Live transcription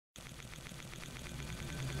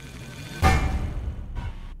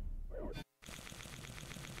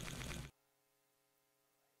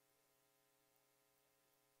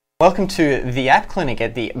Welcome to the App Clinic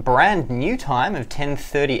at the brand new time of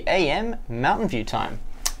 10:30 a.m. Mountain View time.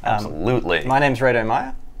 Absolutely. My name's Redo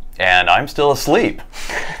Meyer. And I'm still asleep.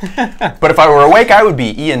 But if I were awake, I would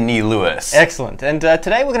be Ian Nee Lewis. Excellent. And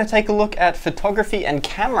today we're going to take a look at photography and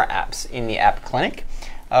camera apps in the App Clinic.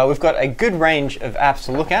 We've got a good range of apps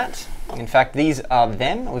to look at. In fact, these are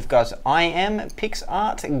them. We've got IM,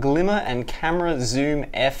 PixArt, Glimmer, and Camera Zoom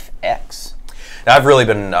FX. Now, I've really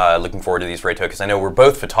been looking forward to these, Reto, because I know we're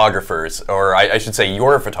both photographers, or I should say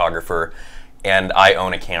you're a photographer, and I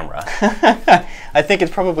own a camera. I think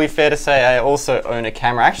it's probably fair to say I also own a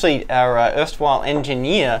camera. Actually, our erstwhile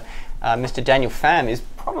engineer, Mr. Daniel Pham, is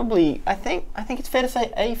probably, I think it's fair to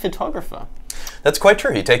say, a photographer. That's quite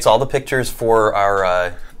true. He takes all the pictures for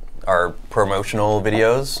our promotional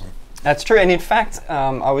videos. That's true, and in fact,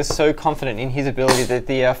 I was so confident in his ability that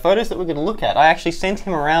the photos that we're going to look at, I actually sent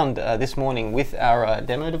him around this morning with our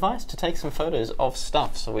demo device to take some photos of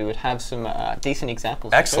stuff, so we would have some decent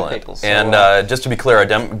examples. Excellent. To show people. So, and just to be clear, our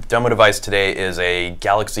demo device today is a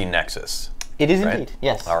Galaxy Nexus. It is right? Indeed,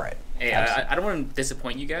 yes. All right. Hey, I don't want to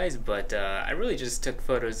disappoint you guys, but I really just took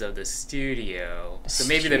photos of the studio, so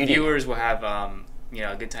maybe the viewers will have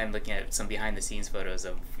a good time looking at some behind-the-scenes photos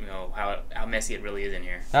of how messy it really is in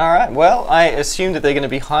here. All right. Well, I assume that they're going to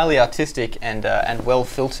be highly artistic and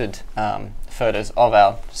well-filtered photos of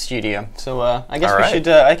our studio. So I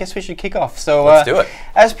guess we should kick off. So let's do it.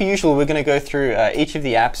 As per usual, we're going to go through each of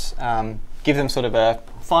the apps, give them sort of a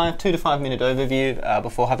 2 to 5 minute overview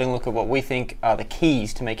before having a look at what we think are the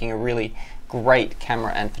keys to making a really great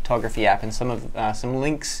camera and photography app, and some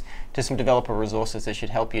links to some developer resources that should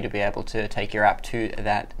help you to be able to take your app to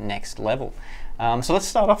that next level. So let's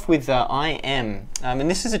start off with IM, and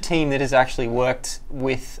this is a team that has actually worked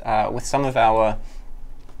with some of our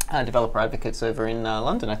developer advocates over in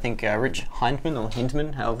London. I think Rich Hindman, or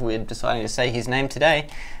Hindman, however we're deciding to say his name today,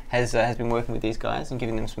 has been working with these guys and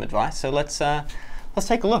giving them some advice. So let's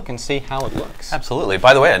take a look and see how it looks. Absolutely.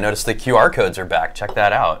 By the way, I noticed the QR codes are back. Check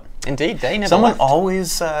that out. Indeed, they never Someone left.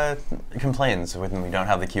 always complains when we don't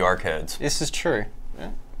have the QR codes. This is true.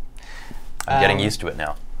 Yeah. I'm getting used to it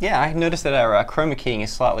now. Yeah, I noticed that our chroma keying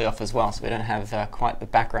is slightly off as well, so we don't have quite the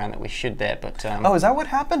background that we should there. But oh, is that what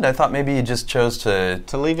happened? I thought maybe you just chose to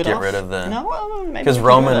leave it get off? rid of the. No, well, maybe because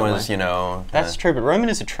Roman was, That's true, but Roman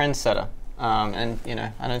is a trendsetter, and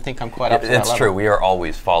I don't think I'm quite up to that level. It's true. We are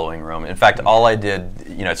always following Roman. In fact, all I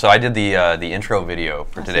did, so I did the intro video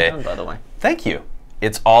for today. Done, by the way. Thank you.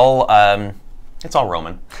 It's all Roman. It's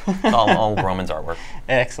all Roman's artwork.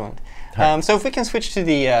 Excellent. So if we can switch to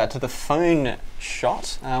the phone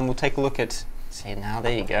shot, we'll take a look at. See now,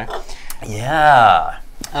 there you go. Yeah.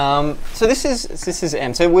 So this is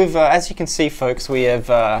M. So we've, as you can see, folks, we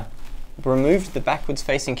have removed the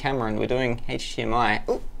backwards-facing camera, and we're doing HDMI.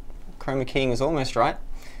 Oh, chroma keying is almost right.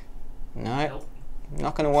 No, Nope.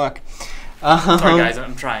 not going to work. Sorry, guys,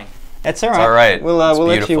 I'm trying. That's all right. It's all right.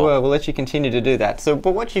 We'll let you continue to do that. So,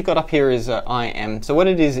 but what you've got up here is IM. So what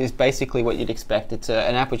it is basically what you'd expect. It's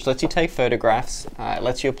an app which lets you take photographs,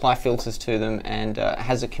 lets you apply filters to them, and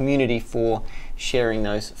has a community for sharing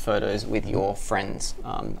those photos with your friends.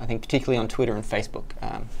 I think particularly on Twitter and Facebook.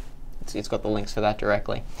 It's got the links for that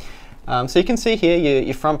directly. So you can see here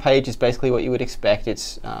your front page is basically what you would expect.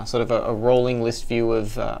 It's sort of a rolling list view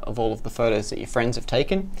of all of the photos that your friends have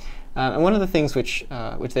taken. And one of the things which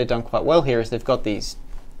they've done quite well here is they've got these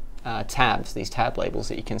tabs, these tab labels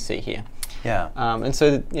that you can see here. Yeah. And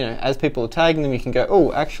so as people are tagging them, you can go,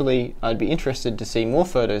 oh, actually, I'd be interested to see more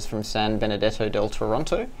photos from San Benedetto del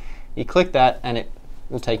Toronto. You click that, and it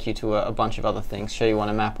will take you to a bunch of other things, show you on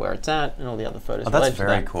a map where it's at, and all the other photos. Oh, that's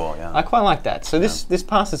very cool. Yeah. I quite like that. So this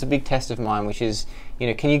passes a big test of mine, which is,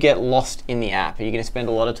 can you get lost in the app? Are you going to spend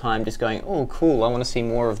a lot of time just going, oh, cool, I want to see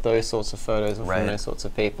more of those sorts of photos or from those sorts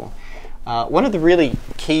of people? One of the really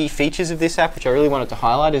key features of this app, which I really wanted to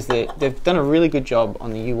highlight, is that they've done a really good job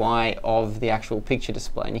on the UI of the actual picture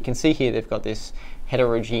display. And you can see here they've got this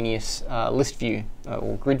heterogeneous list view,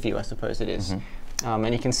 or grid view, I suppose it is. Mm-hmm.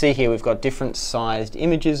 And you can see here we've got different sized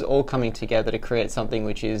images all coming together to create something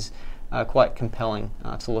which is quite compelling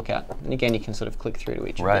to look at. And again, you can sort of click through to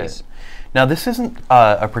each of these. Now, this isn't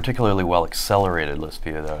a particularly well accelerated list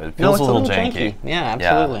view, though. It feels a little janky. Yeah,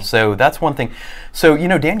 absolutely. Yeah, so that's one thing. So,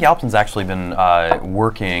 Dan Galpin's actually been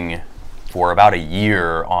working for about a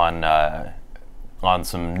year on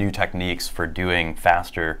some new techniques for doing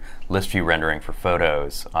faster list view rendering for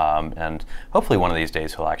photos. And hopefully one of these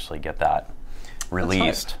days he'll actually get that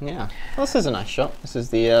released. Yeah. Well, this is a nice shot. This is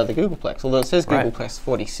the Googleplex. Although it says Googleplex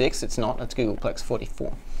 46, it's not. It's Googleplex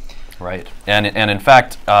 44. Right. And in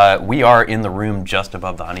fact, we are in the room just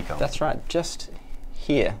above the honeycomb. That's right. Just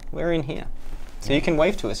here. We're in here. So you can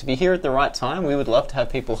wave to us. If you're here at the right time, we would love to have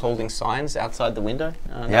people holding signs outside the window.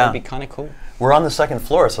 That would be kind of cool. We're on the second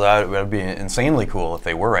floor, so that would be insanely cool if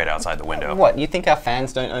they were right outside the window. What, you think our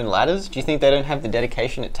fans don't own ladders? Do you think they don't have the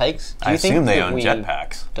dedication it takes? Do you I assume they that own we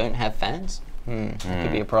jetpacks. Don't have fans? That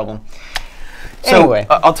could be a problem. So, Anyway.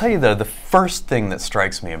 I'll tell you the first thing that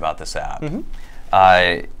strikes me about this app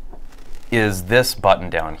is this button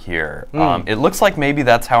down here. It looks like maybe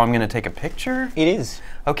that's how I'm going to take a picture. It is.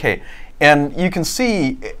 Okay, and you can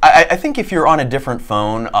see, I think if you're on a different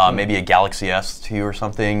phone, maybe a Galaxy S2 or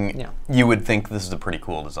something, you would think this is a pretty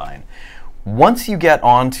cool design. Once you get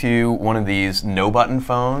onto one of these no-button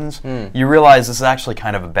phones, you realize this is actually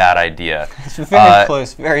kind of a bad idea. It's very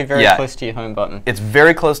close, very close to your home button. It's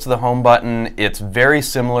very close to the home button. It's very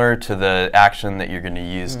similar to the action that you're going to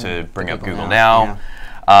use to bring up Google Now.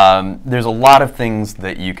 There's a lot of things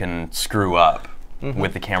that you can screw up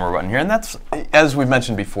with the camera button here, and that's, as we've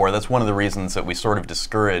mentioned before, that's one of the reasons that we sort of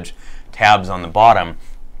discourage tabs on the bottom,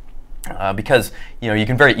 because you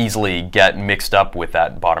can very easily get mixed up with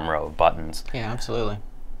that bottom row of buttons. Yeah, absolutely.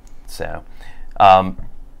 So, and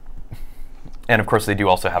of course they do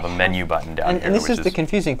also have a menu button down here. And this is the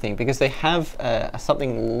confusing thing, because they have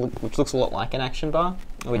something which looks a lot like an action bar,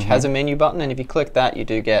 which has a menu button, and if you click that, you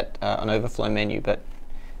do get an overflow menu.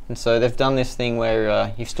 And so they've done this thing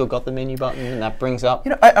where you've still got the menu button, and that brings up.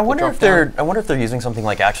 I wonder if they're using something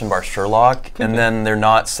like Action Bar Sherlock, and then they're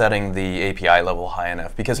not setting the API level high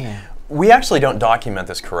enough, because we actually don't document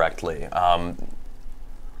this correctly.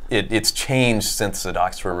 It's changed since the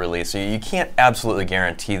docs were released, so you can't absolutely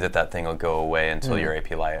guarantee that thing will go away until your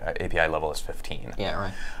API level is 15.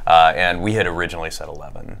 Yeah, right. And we had originally set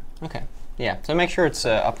 11. Okay. Yeah. So make sure it's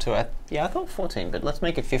up to I thought 14, but let's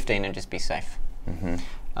make it 15 and just be safe.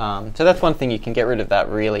 So that's one thing, you can get rid of that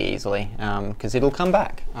really easily, because it'll come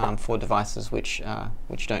back for devices which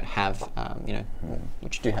don't have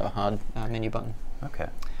which do have a hard menu button. Okay.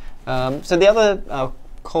 So the other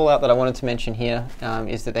call out that I wanted to mention here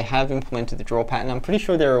is that they have implemented the draw pattern. I'm pretty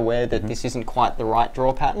sure they're aware that this isn't quite the right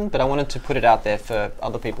draw pattern, but I wanted to put it out there for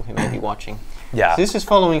other people who may be watching. Yeah. So this is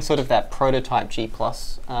following sort of that prototype G+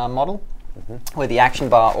 model, where the action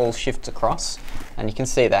bar all shifts across, and you can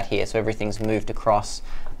see that here, so everything's moved across.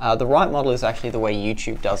 The right model is actually the way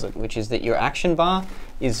YouTube does it, which is that your action bar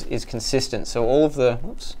is consistent. So all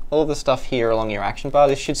of the stuff here along your action bar,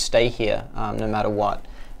 this should stay here no matter what.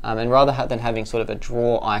 And rather than having sort of a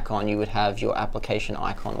draw icon, you would have your application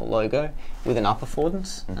icon or logo with an up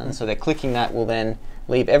affordance. And so they're clicking that will then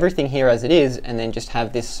leave everything here as it is, and then just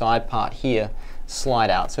have this side part here slide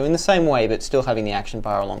out. So in the same way, but still having the action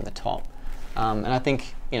bar along the top. And I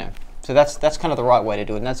think, so that's kind of the right way to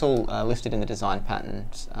do it, and that's all listed in the design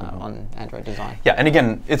patterns on Android Design. Yeah, and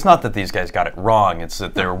again, it's not that these guys got it wrong, it's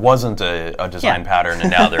that there wasn't a design pattern, and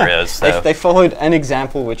now there is. So. They followed an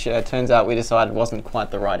example, which turns out we decided wasn't quite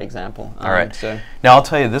the right example. All right. Now, I'll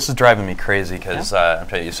tell you, this is driving me crazy, because I'm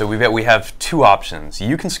telling you, so we have two options.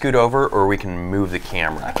 You can scoot over, or we can move the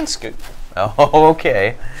camera. I can scoot. Oh,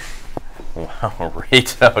 okay. Wow,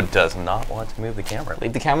 Rito does not want to move the camera.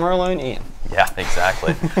 Leave the camera alone, Ian. Yeah,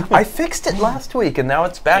 exactly. I fixed it last week, and now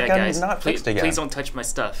it's back fixed again. Please don't touch my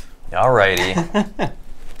stuff. Alrighty.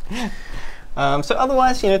 So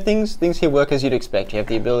otherwise, things here work as you'd expect. You have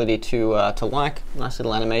the ability to like. Nice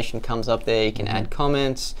little animation comes up there. You can add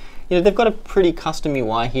comments. They've got a pretty custom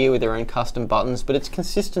UI here with their own custom buttons, but it's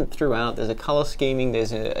consistent throughout. There's a color scheming.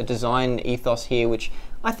 There's a design ethos here, which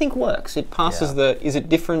I think works. It passes is it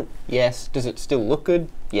different? Yes. Does it still look good?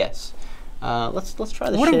 Yes. Let's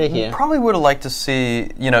try the share here. Probably would have liked to see,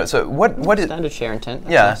 so what is standard share intent?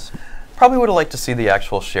 That's nice. Probably would have liked to see the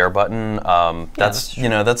actual share button. That's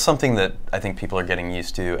that's something that I think people are getting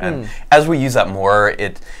used to, and as we use that more,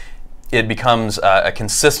 it becomes a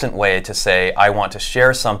consistent way to say I want to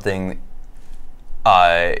share something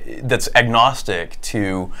that's agnostic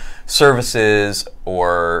to services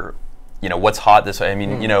or what's hot this way. I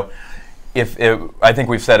mean, I think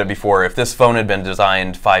we've said it before, if this phone had been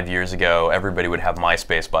designed 5 years ago, everybody would have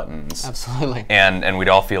MySpace buttons. Absolutely. And we'd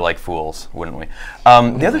all feel like fools, wouldn't we?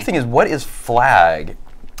 The other thing is, what is flag?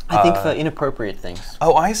 I think for inappropriate things.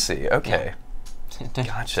 Oh, I see. Okay. Yeah.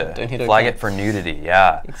 Gotcha. Don't hit flag it for nudity,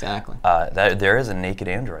 yeah. Exactly. There is a naked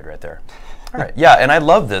Android right there. All right. Yeah, and I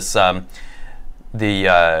love this.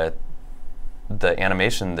 The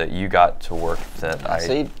animation that you got to work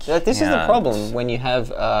See, this is the problem when you have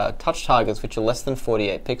touch targets which are less than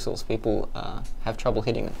 48 pixels. People have trouble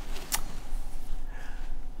hitting them.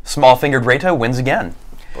 Small-fingered Rito wins again.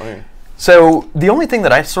 Boom. So the only thing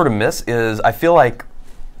that I sort of miss is I feel like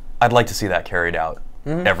I'd like to see that carried out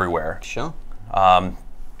everywhere. Sure.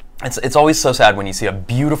 It's always so sad when you see a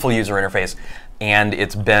beautiful user interface and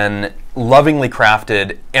it's been lovingly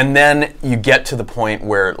crafted, and then you get to the point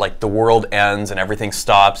where like the world ends and everything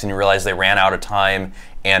stops and you realize they ran out of time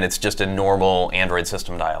and it's just a normal Android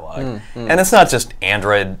system dialogue. And it's not just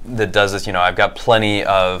Android that does this. You know, I've got plenty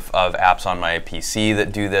of apps on my PC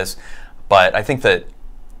that do this, but I think that,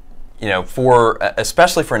 you know,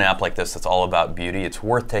 especially for an app like this that's all about beauty, it's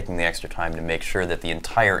worth taking the extra time to make sure that the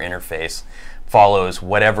entire interface follows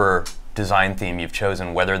whatever design theme you've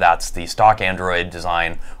chosen, whether that's the stock Android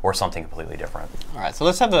design or something completely different. All right, so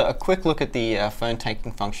let's have a quick look at the phone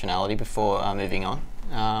taking functionality before moving on.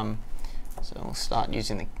 So we'll start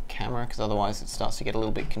using the camera because otherwise it starts to get a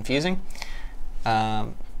little bit confusing.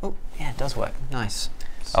 Oh, yeah, it does work. Nice.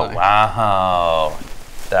 So, oh, wow.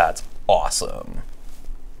 That's awesome.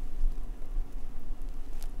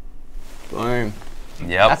 Boom.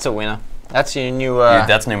 Yep. That's a winner. That's your new... Dude,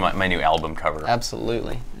 that's my new album cover.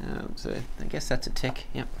 Absolutely. So I guess that's a tick.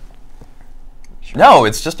 Yep. Sure. No,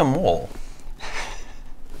 it's just a mole.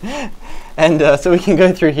 And so we can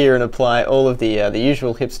go through here and apply all of the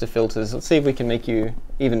usual hipster filters. Let's see if we can make you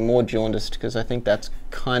even more jaundiced, because I think that's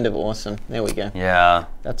kind of awesome. There we go. Yeah.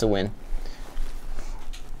 That's a win.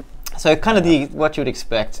 So kind of what you would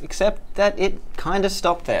expect, except that it kind of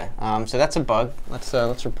stopped there. So that's a bug. Let's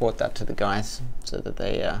report that to the guys so that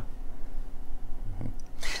they.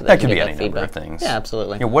 So that could be any number of things. Yeah,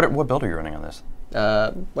 absolutely. Yeah, what build are you running on this?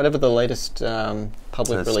 Whatever the latest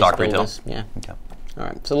public release stock build retail? is. Yeah. Okay. All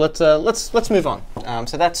right. So let's move on.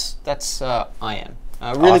 So that's IM.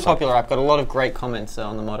 Really Awesome. popular app. Got a lot of great comments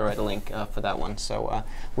on the moderator link for that one. So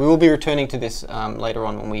we will be returning to this later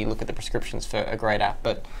on when we look at the prescriptions for a great app.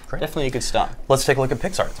 But definitely a good start. Let's take a look at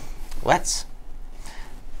PixArt. Let's.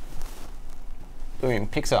 Boom,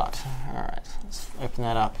 PixArt. All right. Let's open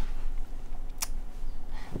that up.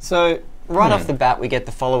 So right off the bat, we get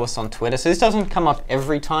the follow us on Twitter. So this doesn't come up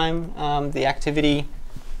every time the activity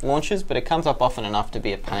launches, but it comes up often enough to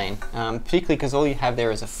be a pain, particularly because all you have there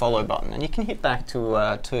is a follow button, and you can hit back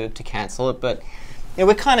to cancel it. But you know,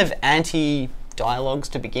 we're kind of anti-dialogues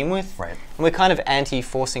to begin with, right? And we're kind of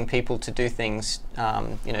anti-forcing people to do things,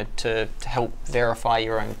 you know, to help verify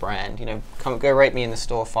your own brand. You know, go rate me in the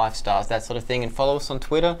store 5 stars, that sort of thing, and follow us on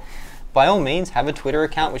Twitter. By all means, have a Twitter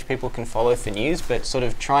account which people can follow for news, but sort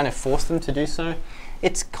of trying to force them to do so,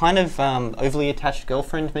 it's kind of overly attached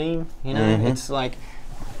girlfriend meme. You know, it's like,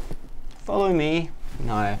 follow me.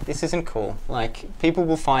 No, this isn't cool. Like, people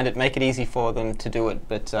will find it, make it easy for them to do it,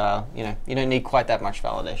 but you know, you don't need quite that much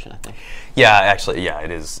validation, I think. Yeah, actually, yeah,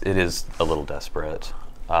 it is a little desperate.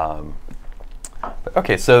 But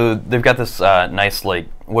okay, so they've got this nice, like,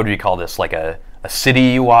 what do you call this? Like a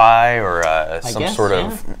city UI or some sort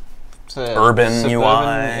of urban UI,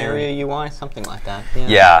 area UI, something like that.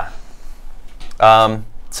 Yeah.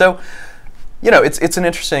 So, you know, it's an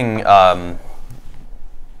interesting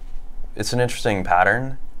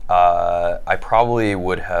pattern. I probably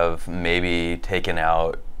would have maybe taken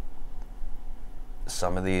out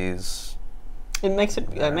some of these. It makes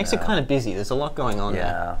it kind of busy. There's a lot going on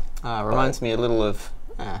there. Reminds me a little of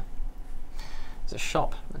it's a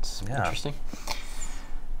shop. That's interesting.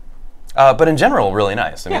 But in general, really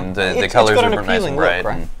nice. I mean, the colors are nice and bright.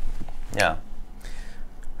 Look, right? Yeah.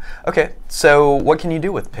 Okay, so what can you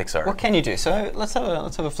do with PixArt? What can you do? So let's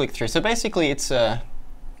have a flick through. So basically, it's you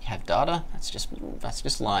have data. That's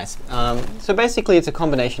just lies. So basically, it's a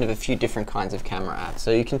combination of a few different kinds of camera apps.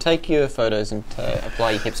 So you can take your photos and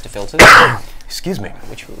apply your hipster filters. Excuse me.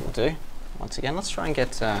 Which we will do. Once again, let's try and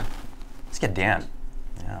get. Let's get Dan.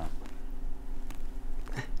 Yeah.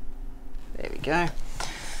 There we go.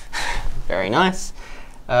 Very nice.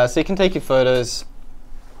 So you can take your photos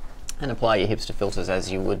and apply your hipster filters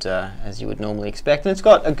as you would normally expect, and it's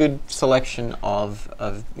got a good selection of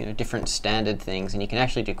you know, different standard things, and you can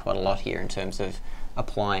actually do quite a lot here in terms of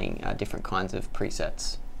applying different kinds of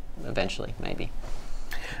presets. Eventually, maybe.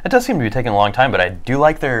 It does seem to be taking a long time, but I do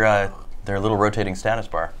like their little rotating status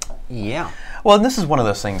bar. Yeah. Well, and this is one of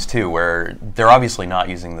those things too, where they're obviously not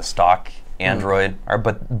using the stock Android,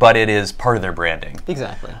 but it is part of their branding.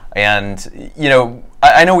 Exactly. And you know,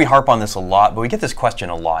 I know we harp on this a lot, but we get this question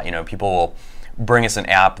a lot. You know, people will bring us an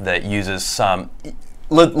app that uses some.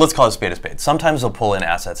 Let's call it a spade. Sometimes they'll pull in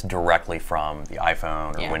assets directly from the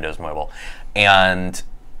iPhone or Windows Mobile, and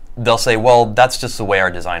they'll say, "Well, that's just the way our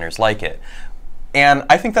designers like it." And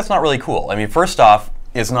I think that's not really cool. I mean, first off,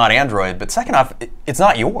 it's not Android, but second off, it's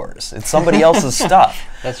not yours. It's somebody else's stuff.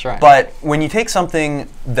 That's right. But when you take something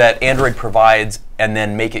that Android provides and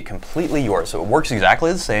then make it completely yours, so it works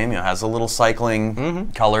exactly the same, you know, has a little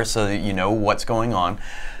cycling color so that you know what's going on,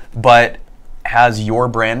 but has your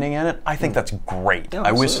branding in it, I think that's great. Yeah,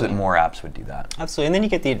 I wish that more apps would do that. Absolutely, and then you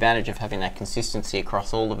get the advantage of having that consistency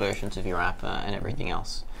across all the versions of your app and everything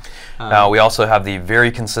else. Now we also have the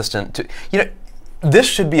very consistent, this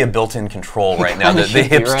should be a built-in control right now, the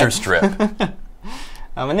hipster strip.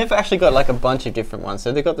 And they've actually got like a bunch of different ones.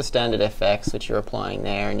 So they've got the standard FX, which you're applying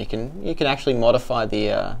there, and you can actually modify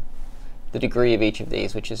the degree of each of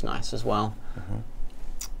these, which is nice as well.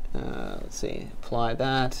 Let's see, apply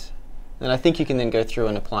that. And I think you can then go through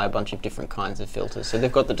and apply a bunch of different kinds of filters. So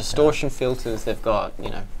they've got the distortion filters, they've got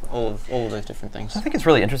all of those different things. I think it's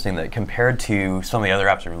really interesting that compared to some of the other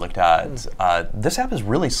apps we've looked at, this app is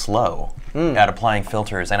really slow at applying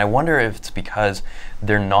filters, and I wonder if it's because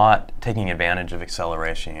they're not taking advantage of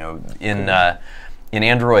acceleration. In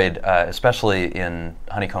Android, especially in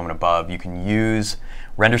Honeycomb and above, you can use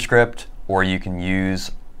RenderScript or you can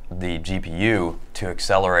use the GPU to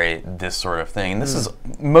accelerate this sort of thing. And this is,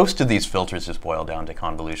 most of these filters just boil down to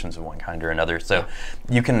convolutions of one kind or another. So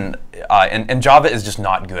you can, and Java is just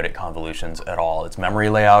not good at convolutions at all. Its memory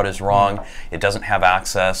layout is wrong. It doesn't have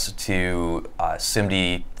access to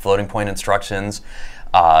SIMD floating point instructions.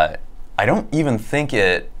 I don't even think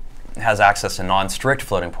it has access to non-strict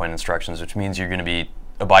floating point instructions, which means you're going to be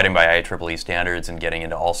abiding by IEEE standards and getting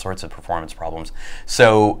into all sorts of performance problems.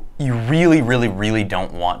 So you really, really, really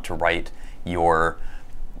don't want to write your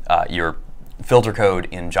filter code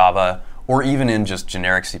in Java or even in just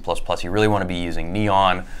generic C++. You really want to be using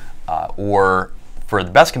Neon or, for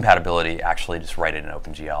the best compatibility, actually just write it in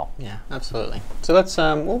OpenGL. Yeah, absolutely. So let's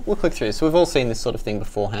we'll click through. So we've all seen this sort of thing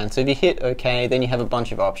beforehand. So if you hit OK, then you have a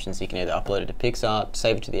bunch of options. You can either upload it to PixArt,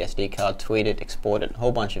 save it to the SD card, tweet it, export it, a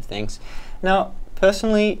whole bunch of things. Now,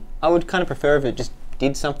 personally, I would kind of prefer if it just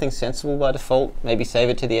did something sensible by default, maybe save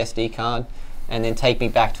it to the SD card, and then take me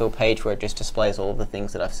back to a page where it just displays all of the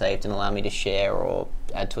things that I've saved and allow me to share or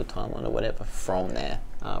add to a timeline or whatever from there,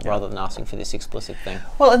 rather than asking for this explicit thing.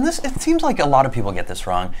 Well, and it seems like a lot of people get this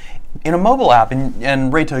wrong. In a mobile app,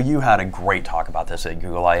 and Reto, you had a great talk about this at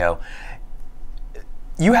Google I/O,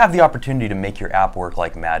 you have the opportunity to make your app work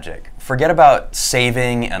like magic. Forget about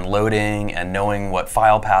saving and loading and knowing what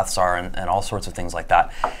file paths are and all sorts of things like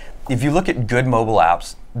that. If you look at good mobile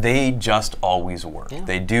apps, they just always work. Yeah.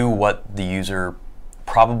 They do what the user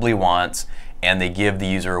probably wants, and they give the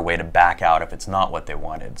user a way to back out if it's not what they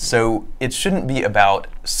wanted. So it shouldn't be about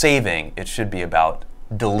saving, it should be about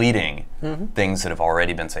deleting things that have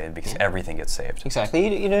already been saved, because everything gets saved.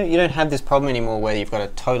 Exactly. You don't have this problem anymore where you've got a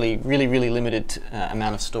totally, really, really limited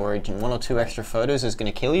amount of storage and 1 or 2 extra photos is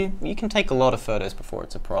going to kill you. You can take a lot of photos before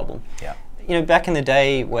it's a problem. Yeah. Back in the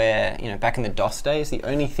day where, back in the DOS days, the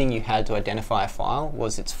only thing you had to identify a file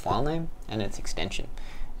was its file name and its extension.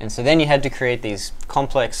 And so then you had to create these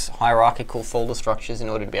complex hierarchical folder structures in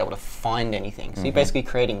order to be able to find anything. So you're basically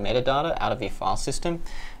creating metadata out of your file system.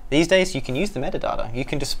 These days, you can use the metadata. You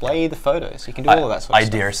can display the photos. You can do all of that sort of stuff. I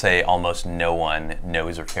dare say almost no one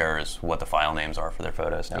knows or cares what the file names are for their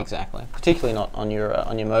photos now. Exactly. Particularly not on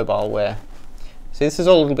your mobile, where. See, this is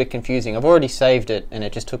all a little bit confusing. I've already saved it, and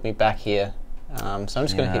it just took me back here. So I'm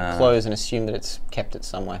just going to hit close and assume that it's kept it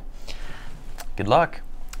somewhere. Good luck.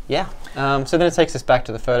 Yeah. So then it takes us back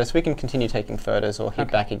to the photos. We can continue taking photos or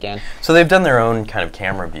hit back again. So they've done their own kind of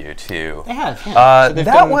camera view too. They have. Yeah. So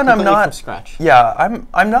that one I'm not. From scratch. Yeah,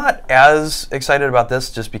 I'm not as excited about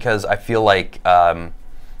this just because I feel like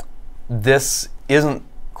this isn't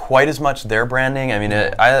quite as much their branding. I mean,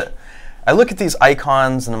 I look at these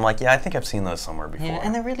icons and I'm like, yeah, I think I've seen those somewhere before. Yeah,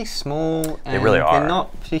 and they're really small. And they really are. They're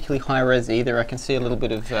not particularly high res either. I can see a little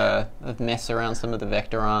bit of mess around some of the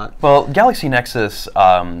vector art. Well, Galaxy Nexus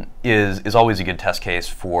is always a good test case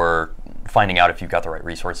for finding out if you've got the right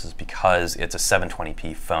resources because it's a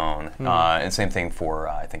 720p phone. And same thing for,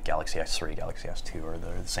 I think, Galaxy S3, Galaxy S2 are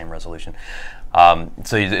the same resolution.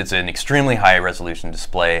 So it's an extremely high resolution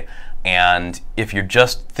display. And if you're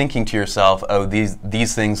just thinking to yourself, oh,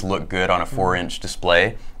 these things look good on a 4-inch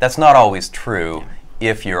display, that's not always true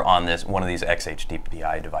if you're on one of these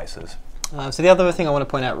XHDPI devices. So the other thing I want to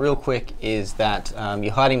point out real quick is that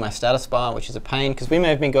you're hiding my status bar, which is a pain, because we may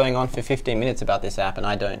have been going on for 15 minutes about this app and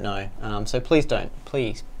I don't know. So please don't.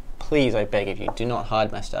 Please, I beg of you, do not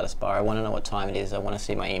hide my status bar. I want to know what time it is. I want to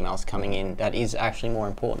see my emails coming in. That is actually more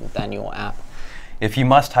important than your app. If you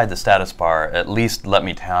must hide the status bar, at least let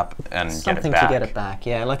me tap and get it back. Something to get it back,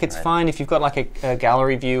 yeah. Like it's fine if you've got like a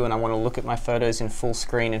gallery view and I want to look at my photos in full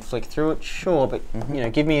screen and flick through it, sure, but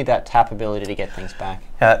give me that tap ability to get things back.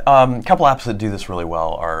 Yeah, a couple apps that do this really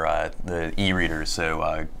well are the e-readers.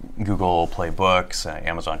 So Google Play Books,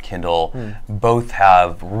 Amazon Kindle, both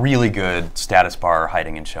have really good status bar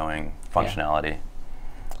hiding and showing functionality.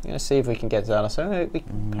 I'm going to see if we can get that. So we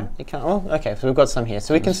apparently can't. Oh, okay. So we've got some here.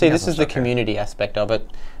 So we can see this is the community aspect of it.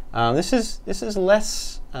 This is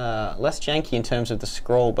less janky in terms of the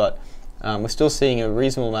scroll, but we're still seeing a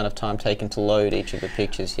reasonable amount of time taken to load each of the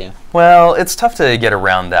pictures here. Well, it's tough to get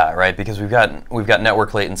around that, right? Because we've got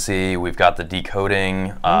network latency, we've got the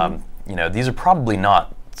decoding. You know, these are probably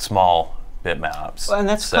not small bitmaps. Well, and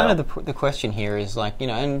that's kind of the question here is like, you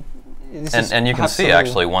know, and you can see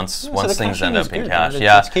actually once things end up in cache. Right?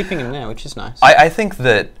 Yeah, it's keeping them there, which is nice. I think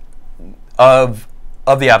that of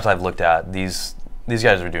the apps I've looked at, these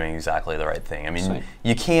guys are doing exactly the right thing. I mean, Sweet.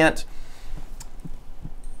 you can't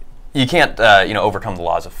you know, overcome the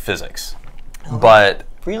laws of physics, but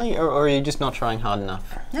really, or are you just not trying hard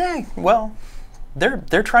enough? yeah, well,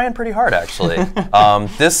 they're trying pretty hard actually.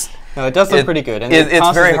 No, it does look pretty good. And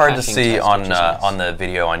it's very hard to caching see test, on which is nice. on the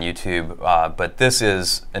video on YouTube, but this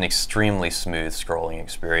is an extremely smooth scrolling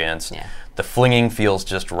experience. Yeah. The flinging feels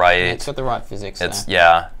just right. Yeah, it's got the right physics. It's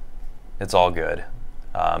there. it's all good.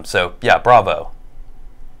 So yeah, bravo.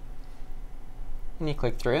 And you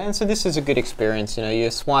click through, and so this is a good experience. You know,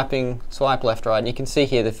 you're swipe left, right, and you can see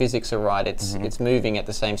here the physics are right. It's moving at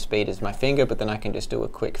the same speed as my finger, but then I can just do a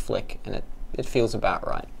quick flick, and it feels about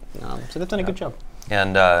right. So they've done a good job.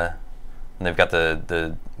 And they've got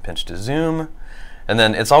the pinch to zoom. And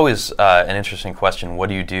then it's always an interesting question, what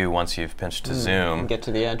do you do once you've pinched to zoom? And get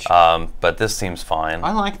to the edge. But this seems fine.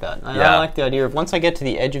 I like that. Yeah. I like the idea of once I get to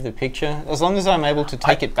the edge of the picture, as long as I'm able to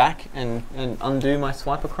take it back and undo my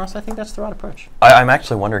swipe across, I think that's the right approach. I'm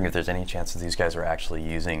actually wondering if there's any chance that these guys are actually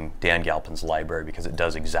using Dan Galpin's library, because it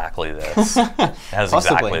does exactly this. It has Possibly.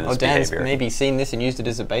 exactly this Or Dan's behavior. maybe seen this and used it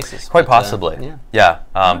as a basis. Quite but, possibly. yeah.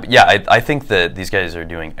 I think that these guys are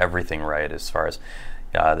doing everything right as far as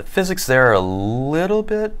the physics there are a little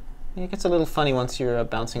bit. It gets a little funny once you're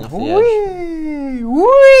bouncing off the edge.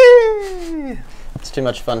 Whee! It's too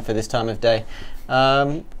much fun for this time of day.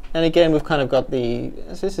 And again, we've kind of got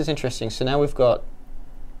this is interesting. So now we've got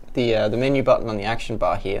the menu button on the action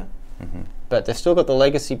bar here, but they've still got the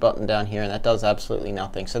legacy button down here, and that does absolutely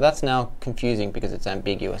nothing. So that's now confusing because it's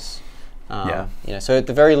ambiguous. You know, so at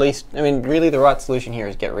the very least, I mean, really the right solution here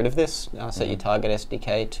is get rid of this. Set your target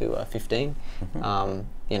SDK to 15.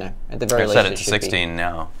 You know, at the very least, set it to 16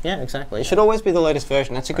 now. Yeah, exactly. It should always be the latest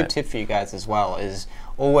version. That's a good tip for you guys as well, is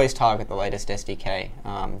always target the latest SDK.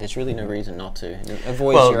 There's really no reason not to. It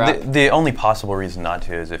avoids your app. The only possible reason not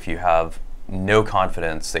to is if you have no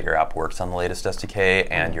confidence that your app works on the latest SDK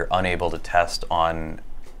and you're unable to test on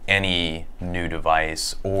any new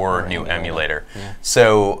device or new emulator. Yeah.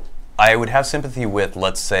 So I would have sympathy with,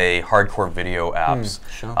 let's say, hardcore video apps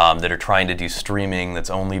that are trying to do streaming that's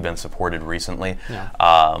only been supported recently,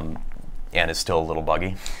 and is still a little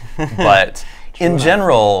buggy. But in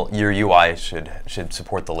general, your UI should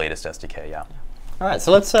support the latest SDK. Yeah. All right,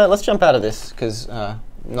 so let's jump out of this because I'm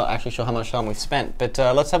not actually sure how much time we've spent, but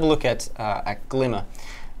let's have a look at Glimmer.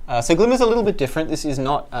 So Glimmer's a little bit different. This is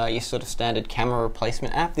not your sort of standard camera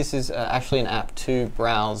replacement app. This is actually an app to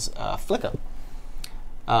browse Flickr.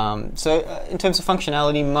 So in terms of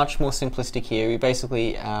functionality, much more simplistic here. You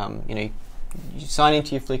basically, you know, you sign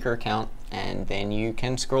into your Flickr account, and then you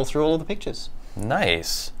can scroll through all of the pictures.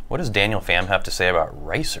 Nice. What does Daniel Pham have to say about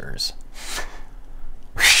racers?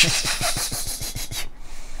 You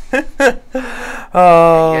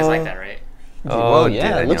guys like that, right? Well,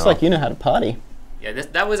 yeah, it looks like you know how to party. Yeah,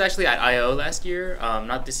 that was actually at I/O last year.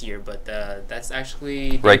 Not this year, but that's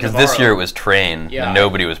actually Dave right, because this Navarro. year it was Train. Yeah, and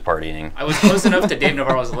nobody was partying. I was close enough to Dave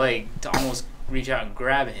Navarro's leg to almost reach out and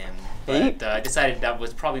grab him, but I decided that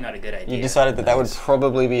was probably not a good idea. You decided that would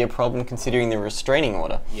probably be a problem considering the restraining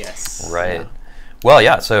order. Yes. Right. Well,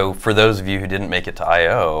 yeah, so for those of you who didn't make it to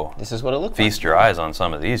I/O, This is what it looked like. feast your eyes on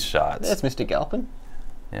some of these shots. That's Mr. Galpin.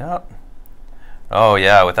 Yep. Oh,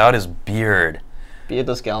 yeah, without his beard.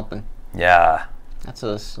 Beardless Galpin. Yeah. That's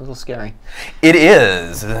a little scary. It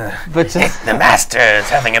is. But The master's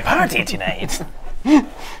having a party tonight.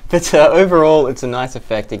 But overall, it's a nice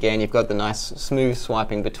effect. Again, you've got the nice smooth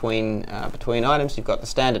swiping between items. You've got the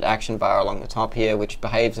standard action bar along the top here, which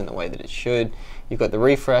behaves in the way that it should. You've got the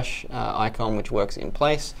refresh icon, which works in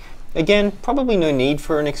place. Again, probably no need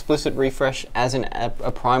for an explicit refresh as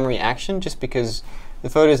a primary action, just because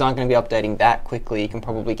the photos aren't going to be updating that quickly. You can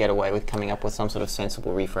probably get away with coming up with some sort of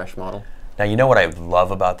sensible refresh model. Now, you know what I love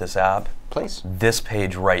about this app? Please. This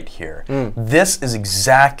page right here. This is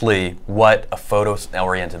exactly what a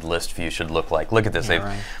photo-oriented list view should look like. Look at this.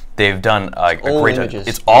 Yeah, they've done a great job. images.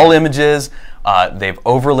 It's all images. They've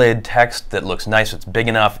overlaid text that looks nice. It's big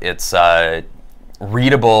enough. It's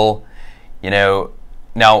readable. You know.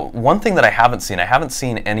 Now, one thing that I haven't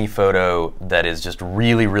seen any photo that is just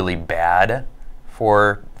really, really bad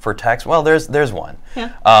for text. Well, there's one.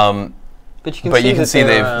 Yeah. But you can see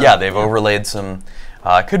they've overlaid some.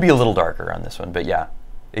 Could be a little darker on this one, but yeah,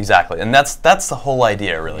 exactly. And that's the whole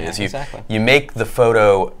idea, really. Is you make the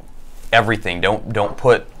photo everything. Don't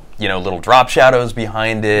put little drop shadows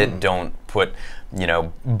behind it. Don't put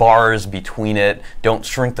bars between it. Don't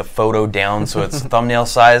shrink the photo down so it's thumbnail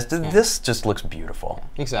sized. This just looks beautiful.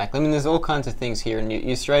 Exactly. I mean, there's all kinds of things here, and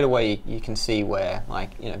you straight away you can see where,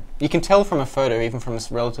 you can tell from a photo, even from a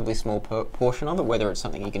relatively small portion of it, whether it's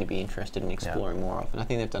something you're going to be interested in exploring more of. And I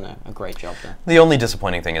think they've done a great job there. The only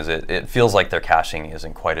disappointing thing is it feels like their caching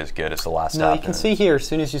isn't quite as good as the last app. No, you can see here, as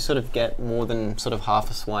soon as you sort of get more than sort of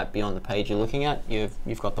half a swipe beyond the page you're looking at,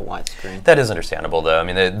 you've got the white screen. That is understandable, though. I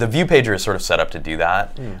mean, the view pager is sort of set up to do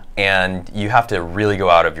that, and you have to really go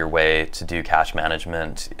out of your way to do cache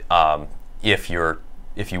management if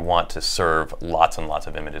you want to serve lots and lots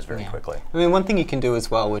of images very quickly. I mean, one thing you can do as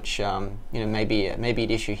well, which maybe an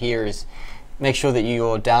issue here, is make sure that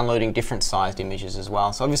you're downloading different sized images as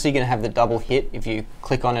well. So obviously you're going to have the double hit if you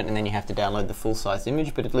click on it and then you have to download the full size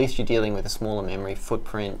image, but at least you're dealing with a smaller memory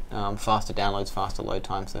footprint, faster downloads, faster load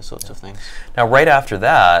times, those sorts of things. Now, right after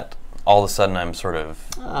that, all of a sudden I'm sort of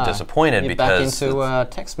disappointed because back into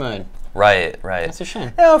text mode. Right. That's a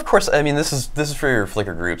shame. Yeah, of course. I mean, this is for your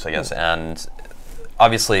Flickr groups, I guess, and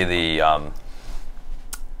obviously the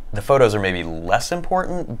photos are maybe less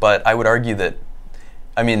important, but I would argue that,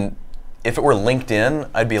 I mean, if it were LinkedIn,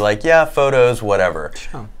 I'd be like, yeah, photos, whatever.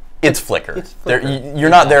 Sure. It's Flickr. You're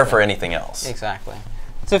not there for anything else. Exactly.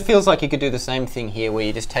 So it feels like you could do the same thing here, where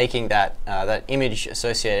you're just taking that image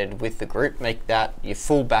associated with the group, make that your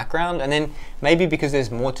full background, and then maybe because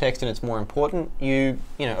there's more text and it's more important, you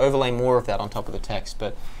overlay more of that on top of the text.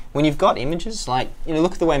 But when you've got images, look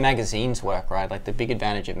at the way magazines work, right? Like the big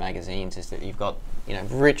advantage of magazines is that you've got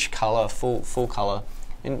rich color, full color.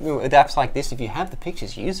 And with apps like this, if you have the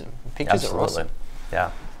pictures, use them. The pictures are awesome.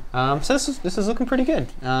 Yeah. So this is looking pretty good.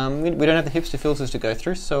 We don't have the hipster filters to go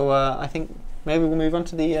through, so I think maybe we'll move on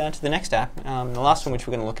to the next app, the last one which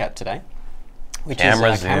we're going to look at today, which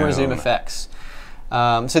is Camera Zoom Effects.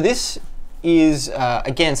 So this is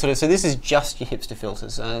again so this is just your hipster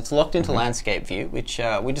filters. It's locked into landscape view, which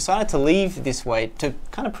we decided to leave this way to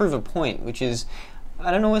kind of prove a point, which is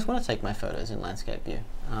I don't always want to take my photos in landscape view.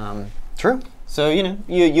 True. So your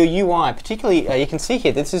UI, particularly, you can see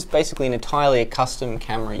here, this is basically entirely a custom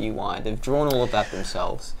camera UI. They've drawn all of that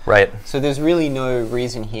themselves. Right. So there's really no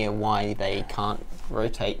reason here why they can't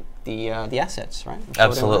rotate the assets, right?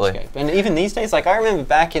 Absolutely. And even these days, I remember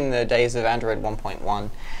back in the days of Android 1.1,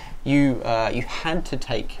 you had to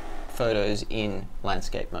take photos in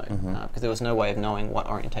landscape mode because there was no way of knowing what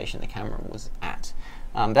orientation the camera was at.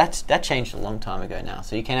 That changed a long time ago now,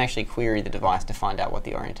 so you can actually query the device to find out what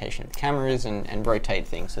the orientation of the camera is and rotate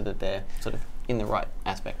things so that they're sort of in the right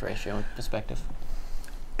aspect ratio and perspective.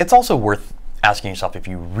 It's also worth asking yourself if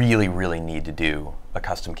you really, really need to do a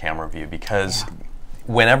custom camera view, because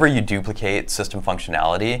whenever you duplicate system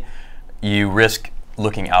functionality, you risk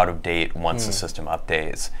looking out of date once the system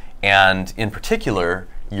updates. And in particular,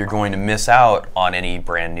 you're going to miss out on any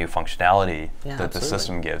brand new functionality that the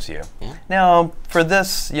system gives you. Yeah. Now, for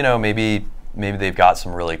this, maybe they've got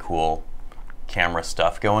some really cool camera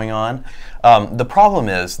stuff going on. The problem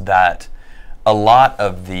is that a lot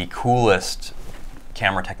of the coolest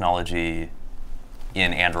camera technology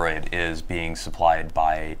in Android is being supplied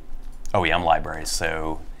by OEM libraries,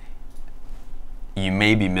 so you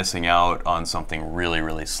may be missing out on something really,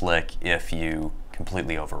 really slick if you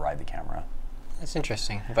completely override the camera. That's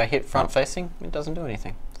interesting. If I hit front facing, it doesn't do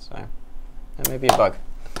anything. So that may be a bug.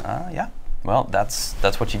 Yeah. Well, that's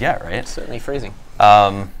what you get, right? It's certainly freezing.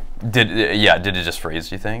 Did it just freeze,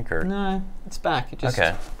 do you think? Or? No, it's back. It just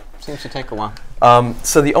seems to take a while.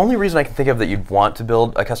 So the only reason I can think of that you'd want to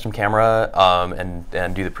build a custom camera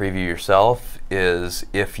and do the preview yourself is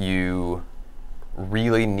if you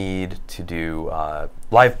really need to do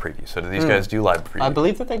live preview. So do these guys do live preview? I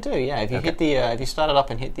believe that they do. Yeah, if you hit the if you start it up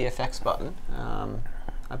and hit the effects button,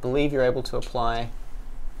 I believe you're able to apply.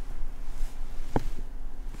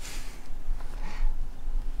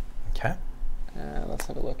 Okay. Let's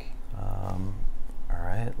have a look. All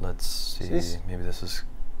right. Let's see. So maybe this is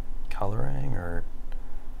coloring or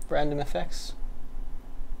random effects.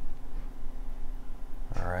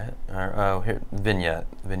 All right. Oh, here vignette.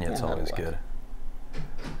 Vignette's always good.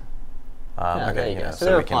 Okay, there you go. So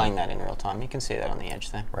they're applying that in real time. You can see that on the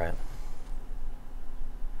edge there. Right.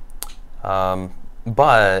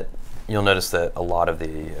 But you'll notice that a lot of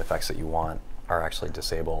the effects that you want are actually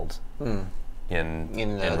disabled in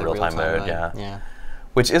real-time mode. Yeah.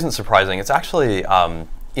 Which isn't surprising. It's actually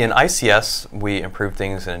in ICS, we improved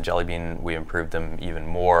things, and in Jelly Bean, we improved them even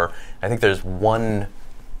more. I think there's one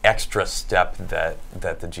extra step that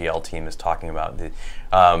the GL team is talking about,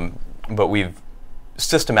 but we've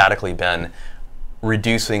systematically been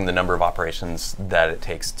reducing the number of operations that it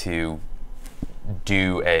takes to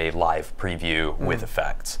do a live preview with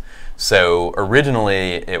effects. So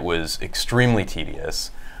originally, it was extremely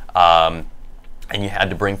tedious, and you had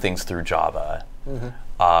to bring things through Java.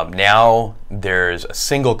 Now there's a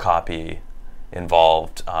single copy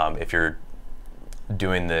involved if you're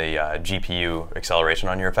doing the GPU acceleration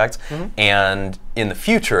on your effects. And in the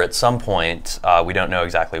future, at some point, we don't know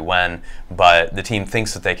exactly when, but the team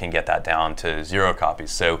thinks that they can get that down to 0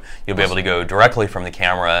 copies. So you'll be able to go directly from the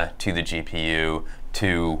camera to the GPU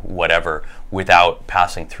to whatever without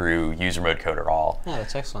passing through user mode code at all. Yeah,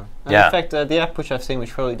 that's excellent. And in fact, the app which I've seen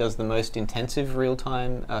which probably does the most intensive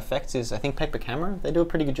real-time effects is, I think, Paper Camera. They do a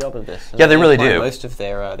pretty good job of this. Yeah, they really do. Most of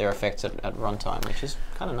their effects at runtime, which is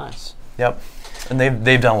kind of nice. Yep. And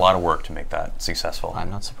they've done a lot of work to make that successful. I'm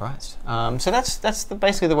not surprised. So that's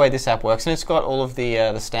basically the way this app works, and it's got all of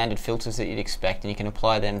the standard filters that you'd expect, and you can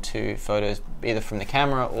apply them to photos either from the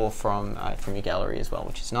camera or from your gallery as well,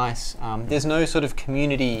 which is nice. There's no sort of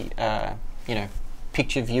community,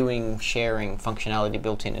 picture viewing, sharing functionality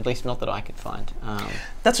built in, at least not that I could find.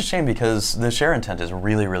 That's a shame because the share intent is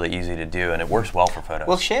really, really easy to do, and it works well for photos.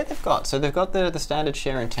 Well, share they've got. So they've got the standard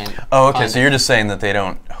share intent. Oh, okay. So you're just saying that they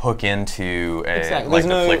don't hook into a exactly. like There's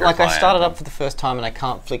no, the Flickr like client. I started up for the first time and I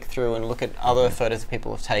can't flick through and look at other photos that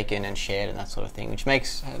people have taken and shared and that sort of thing, which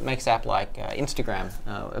makes app like Instagram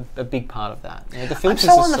a big part of that. The filters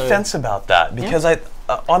I'm so on the fence about that because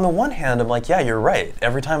on the one hand, I'm like, yeah, you're right.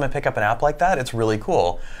 Every time I pick up an app like that, it's really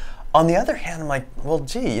cool. On the other hand, I'm like, well,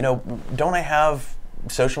 gee, don't I have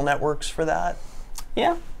social networks for that?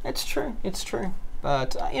 Yeah, it's true. It's true.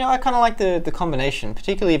 But I kind of like the combination,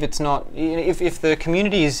 particularly if it's not, if the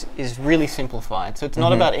community is really simplified. So it's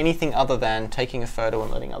not about anything other than taking a photo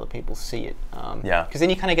and letting other people see it. Yeah. Because then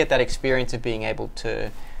you kind of get that experience of being able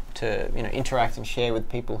to interact and share with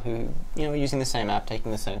people who are using the same app,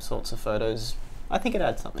 taking the same sorts of photos. I think it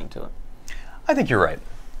adds something to it. I think you're right.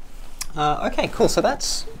 Okay, cool. So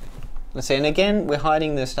that's. Let's see, and again, we're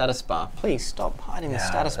hiding the status bar. Please stop hiding the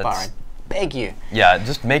status bar, I beg you. Yeah,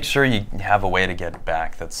 just make sure you have a way to get it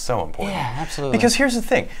back. That's so important. Yeah, absolutely. Because here's the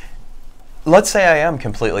thing. Let's say I am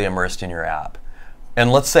completely immersed in your app,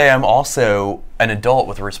 and let's say I'm also an adult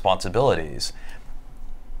with responsibilities.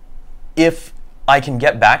 If I can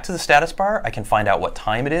get back to the status bar, I can find out what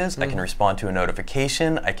time it is, I can respond to a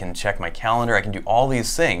notification, I can check my calendar, I can do all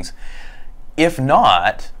these things. If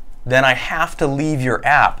not, then I have to leave your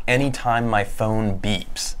app anytime my phone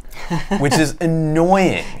beeps, which is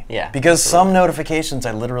annoying. Yeah, because some notifications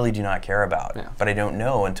I literally do not care about, but I don't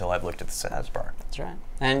know until I've looked at the status bar. That's right.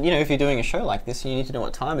 And if you're doing a show like this, you need to know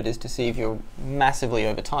what time it is to see if you're massively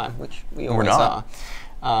over time, which we always are.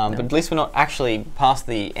 But at least we're not actually past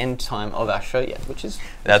the end time of our show yet, which is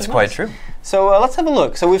That's quite nice. true. So let's have a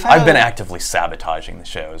look. So we've had I've been actively sabotaging the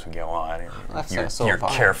show as we go on. You're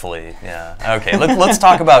carefully, Okay, let's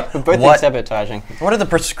talk about both sabotaging. What are the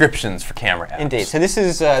prescriptions for camera apps? Indeed. So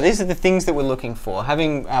these are the things that we're looking for.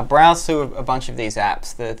 Having browsed through a bunch of these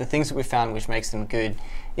apps, the things that we found which makes them good.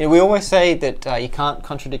 We always say that you can't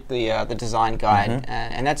contradict the design guide,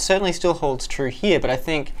 and that certainly still holds true here. But I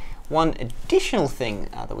think one additional thing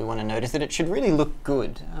that we want to note is that it should really look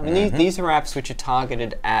good. I mean, these are apps which are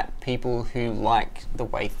targeted at people who like the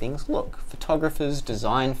way things look. Photographers,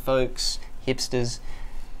 design folks, hipsters.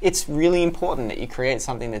 It's really important that you create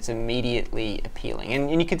something that's immediately appealing.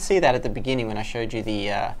 And you could see that at the beginning when I showed you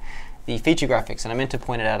the feature graphics, and I meant to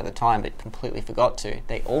point it out at the time, but completely forgot to.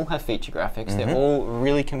 They all have feature graphics. They're all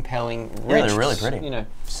really compelling, rich, they're really pretty.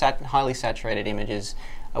 Highly saturated images,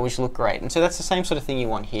 which look great. And so that's the same sort of thing you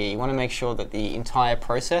want here. You want to make sure that the entire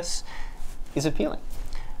process is appealing.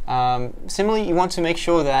 Similarly, you want to make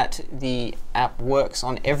sure that the app works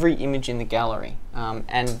on every image in the gallery,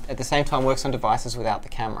 and at the same time works on devices without the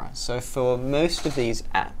camera. So for most of these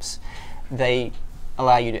apps, they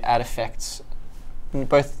allow you to add effects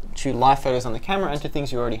both to live photos on the camera and to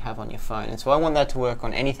things you already have on your phone. And so I want that to work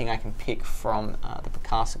on anything I can pick from the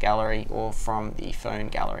Picasa gallery or from the phone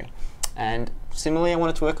gallery. And similarly, I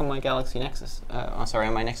want it to work on my Galaxy Nexus,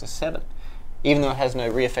 on my Nexus 7. Even though it has no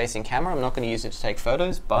rear-facing camera, I'm not going to use it to take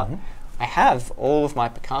photos, but I have all of my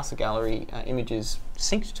Picasa gallery images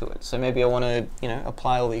synced to it. So maybe I want to,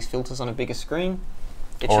 apply all these filters on a bigger screen.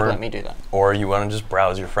 It should let me do that. Or you want to just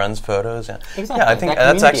browse your friends' photos. Yeah, exactly. Yeah, I think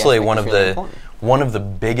that's actually one of really the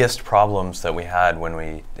biggest problems that we had when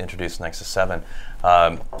we introduced Nexus 7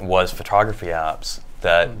 was photography apps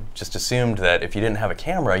that just assumed that if you didn't have a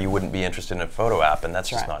camera, you wouldn't be interested in a photo app, and that's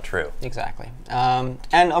just not true. Exactly.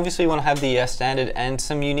 And obviously you want to have the standard and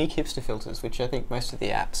some unique hipster filters, which I think most of the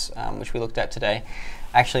apps, which we looked at today,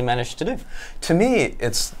 actually managed to do. To me,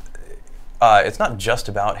 it's not just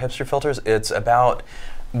about hipster filters, it's about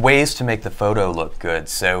ways to make the photo look good.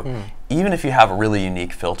 So even if you have really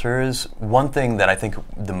unique filters, one thing that I think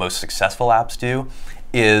the most successful apps do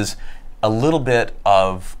is a little bit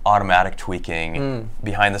of automatic tweaking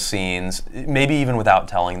behind the scenes, maybe even without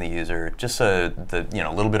telling the user, just a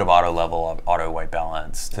little bit of auto level, auto white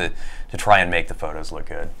balance to try and make the photos look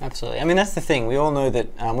good. Absolutely. I mean, that's the thing. We all know that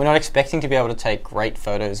we're not expecting to be able to take great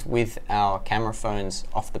photos with our camera phones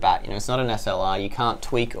off the bat. You know, it's not an SLR. You can't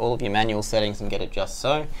tweak all of your manual settings and get it just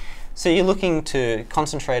so. So you're looking to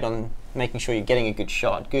concentrate on making sure you're getting a good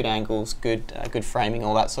shot, good angles, good framing,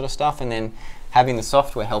 all that sort of stuff, and then having the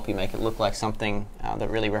software help you make it look like something that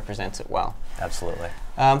really represents it well. Absolutely.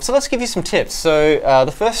 So let's give you some tips. So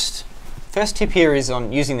the first tip here is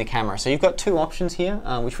on using the camera. So you've got two options here,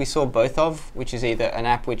 which we saw both of, which is either an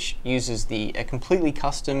app which uses a completely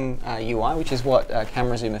custom UI, which is what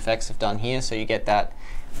Camera Zoom Effects have done here. So you get that,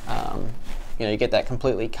 you get that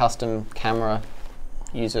completely custom camera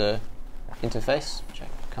user interface, which I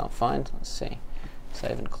can't find. Let's see.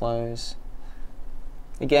 Save and close.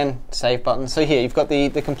 Again, save button. So here you've got the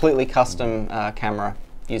completely custom camera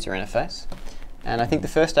user interface. And I think the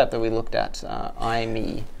first app that we looked at,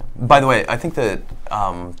 iMe. By the way, I think that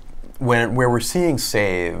where we're seeing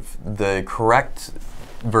save, the correct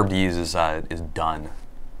verb to use is done.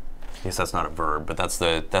 I guess that's not a verb, but that's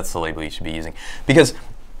the label you should be using. Because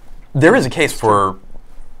there is a case for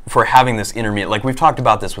having this intermediate, like we've talked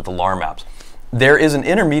about this with alarm apps. There is an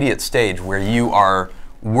intermediate stage where you are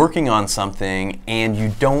working on something and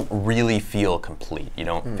you don't really feel complete. You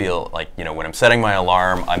don't feel like, when I'm setting my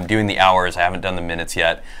alarm, I'm doing the hours, I haven't done the minutes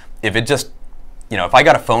yet. If it just, if I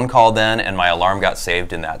got a phone call then and my alarm got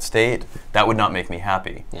saved in that state, that would not make me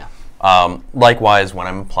happy. Yeah. Likewise, when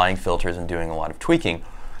I'm applying filters and doing a lot of tweaking,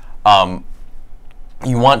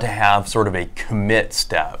 you want to have sort of a commit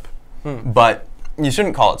step, but you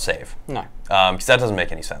shouldn't call it save. No. Because that doesn't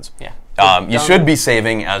make any sense. Yeah. You should be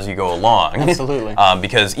saving as you go along. Absolutely.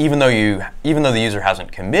 Because even though the user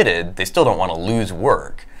hasn't committed, they still don't want to lose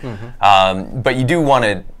work. But you do want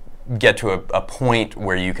to get to a point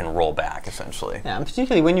where you can roll back, essentially. Yeah, and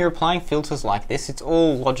particularly when you're applying filters like this, it's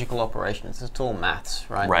all logical operations. It's all maths,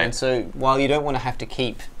 right? Right. And so while you don't want to have to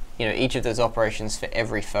keep each of those operations for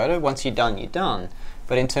every photo, once you're done, you're done.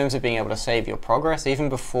 But in terms of being able to save your progress, even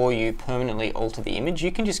before you permanently alter the image,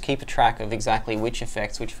 you can just keep a track of exactly which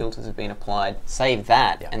effects, which filters have been applied, save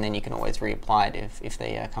that, and then you can always reapply it if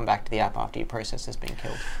they come back to the app after your process has been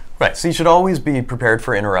killed. Right, so you should always be prepared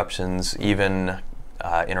for interruptions, even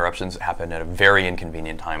interruptions happen at a very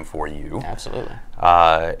inconvenient time for you. Absolutely.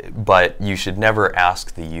 But you should never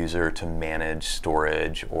ask the user to manage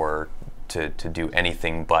storage or to do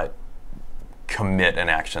anything but commit an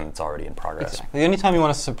action that's already in progress. Exactly. The only time you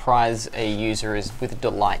want to surprise a user is with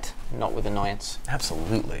delight, not with annoyance.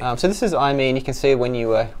 Absolutely. So this is iMe, and you can see when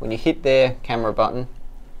you hit their camera button,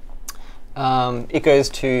 it goes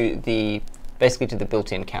to basically to the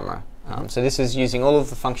built-in camera. So this is using all of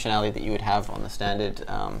the functionality that you would have on the standard,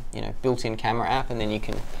 built-in camera app, and then you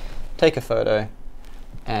can take a photo,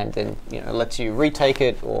 and then it lets you retake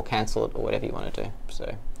it or cancel it or whatever you want to do.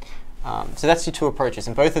 So that's your two approaches,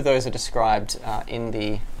 and both of those are described in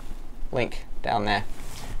the link down there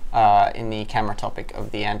in the camera topic of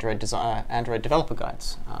the Android developer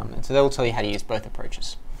guides, and so they will tell you how to use both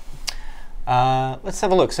approaches. Let's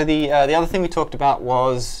have a look. So the other thing we talked about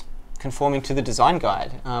was conforming to the design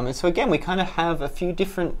guide, and so again we kind of have a few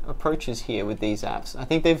different approaches here with these apps. I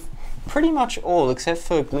think they've pretty much all, except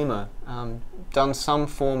for Glimmer, done some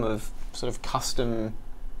form of sort of custom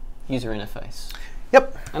user interface.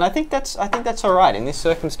 Yep. And I think that's all right. In this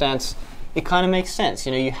circumstance, it kind of makes sense.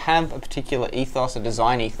 You have a particular ethos, a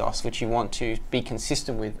design ethos, which you want to be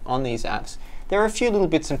consistent with on these apps. There are a few little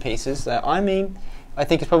bits and pieces. I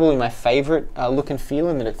think it's probably my favorite look and feel,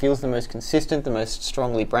 in that it feels the most consistent, the most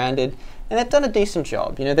strongly branded, and they've done a decent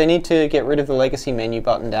job. They need to get rid of the legacy menu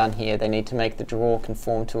button down here. They need to make the drawer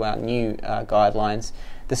conform to our new guidelines.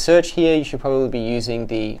 The search here, you should probably be using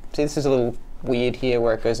see, this is a little weird here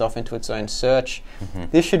where it goes off into its own search.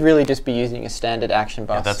 This should really just be using a standard action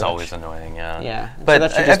bar. Yeah, that's search. Always annoying. Yeah. Yeah. But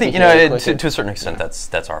I think to a certain extent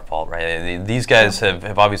that's our fault, right? These guys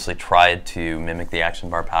have obviously tried to mimic the action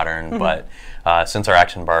bar pattern, but since our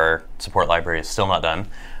action bar support library is still not done,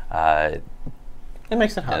 it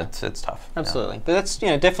makes it hard. It's tough. Absolutely. Yeah. But that's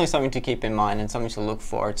definitely something to keep in mind and something to look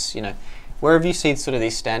for. It's wherever you see sort of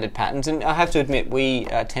these standard patterns, and I have to admit we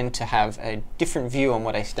tend to have a different view on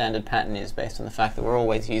what a standard pattern is based on the fact that we're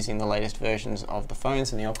always using the latest versions of the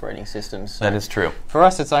phones and the operating systems. So that is true. for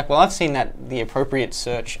us, it's like, well, I've seen the appropriate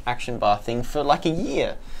search action bar thing for like a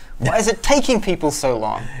year. Why is it taking people so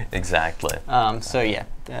long? Exactly. So yeah,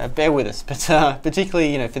 bear with us. But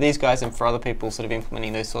particularly, for these guys and for other people sort of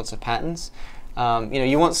implementing those sorts of patterns,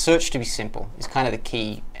 you want search to be simple. Is kind of the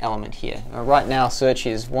key element here. Right now, search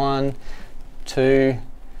is 1, 2,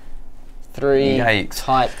 3, Yikes.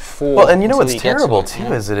 type 4. Well, and what's get to terrible it,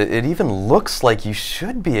 too is that it even looks like you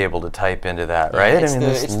should be able to type into that, right? It's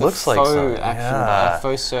this looks like faux something. action bar,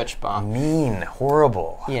 faux search bar. Mean,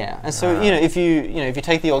 horrible. Yeah, and so if you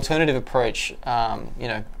take the alternative approach,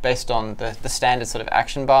 based on the standard sort of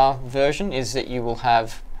action bar version, is that you will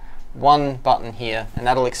have one button here, and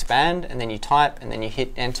that'll expand, and then you type, and then you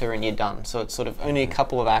hit enter, and you're done. So it's sort of only a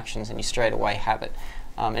couple of actions, and you straight away have it.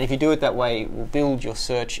 And if you do it that way, it will build your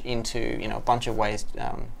search into a bunch of ways,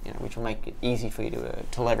 which will make it easy for you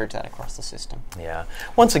to leverage that across the system. Yeah.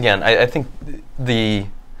 Once again, I think the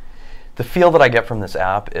feel that I get from this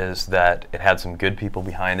app is that it had some good people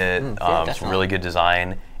behind it, some really good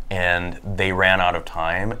design, and they ran out of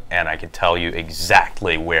time, and I could tell you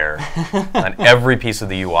exactly where, on every piece of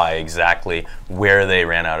the UI, exactly where they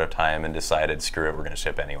ran out of time and decided, screw it, we're going to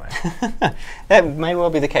ship anyway. That may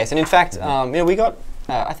well be the case. And in fact, we got,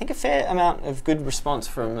 I think, a fair amount of good response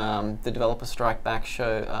from the Developer Strike Back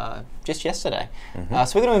show just yesterday.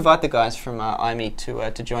 So we're going to invite the guys from IME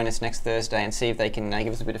to join us next Thursday and see if they can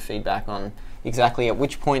give us a bit of feedback on exactly at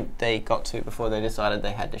which point they got to before they decided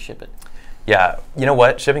they had to ship it. Yeah, you know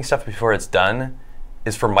what? Shipping stuff before it's done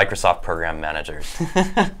is for Microsoft program managers.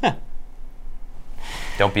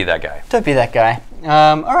 Don't be that guy. Don't be that guy.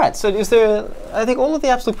 All right, so I think all of the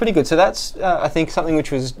apps look pretty good. So that's, I think, something which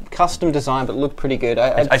was custom designed but looked pretty good.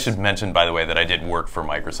 I should mention, by the way, that I did work for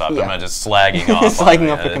Microsoft. Yeah. I'm not just slagging off.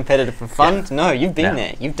 Slagging off a competitor for fun? Yeah. No, you've been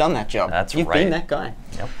there. You've done that job. That's You've been that guy.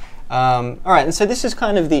 Yep. All right, and so this is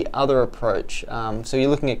kind of the other approach. So you're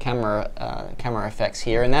looking at camera effects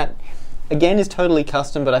here, and that, again, is totally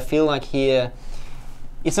custom, but I feel like here,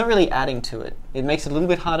 it's not really adding to it. It makes it a little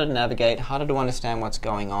bit harder to navigate, harder to understand what's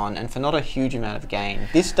going on, and for not a huge amount of gain.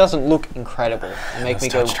 This doesn't look incredible. Those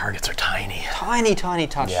touch targets are tiny. Tiny touch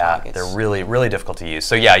targets. Yeah, they're really, really difficult to use.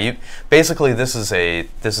 So yeah, basically this is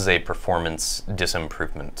a performance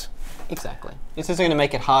disimprovement. Exactly. This is going to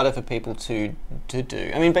make it harder for people to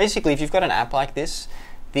do. I mean, basically, if you've got an app like this,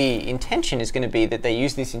 the intention is going to be that they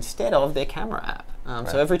use this instead of their camera app. Right.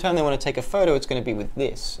 So every time they want to take a photo, it's going to be with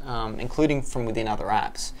this, including from within other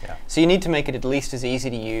apps. Yeah. So you need to make it at least as easy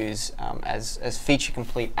to use, as feature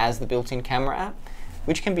complete as the built-in camera app,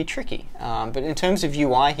 which can be tricky. But in terms of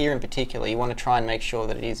UI here in particular, you want to try and make sure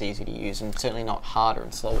that it is easy to use and certainly not harder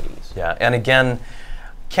and slower to use. Yeah, and again,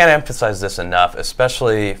 can't emphasize this enough,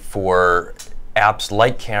 especially for apps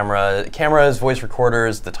like cameras, voice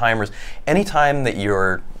recorders, the timers. Anytime that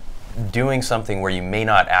you're doing something where you may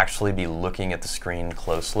not actually be looking at the screen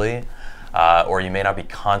closely, or you may not be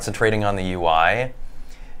concentrating on the UI,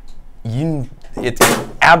 it's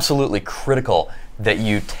absolutely critical that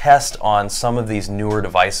you test on some of these newer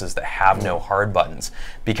devices that have no hard buttons.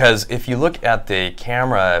 Because if you look at the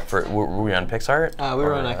camera, were we on PixArt? We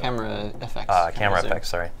were on a Camera FX. Camera FX,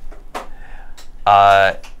 sorry.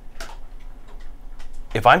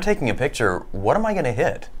 If I'm taking a picture, what am I going to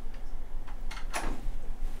hit?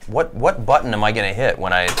 What button am I going to hit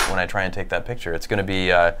when I try and take that picture? It's going to be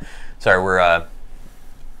sorry, we're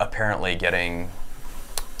apparently getting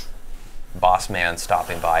Boss Man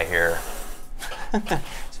stopping by here.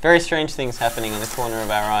 It's very strange things happening in the corner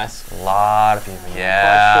of our eyes. A lot of people. Yeah.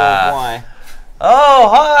 I'm not quite sure why. Oh,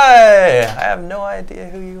 hi! I have no idea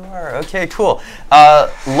who you are. Okay, cool.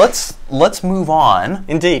 Let's move on.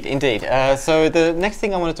 Indeed. So the next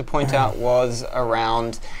thing I wanted to point out was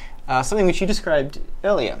around something which you described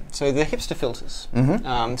earlier. So the hipster filters.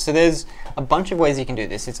 So there's a bunch of ways you can do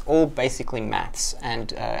this. It's all basically maths,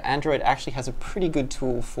 and Android actually has a pretty good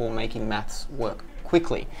tool for making maths work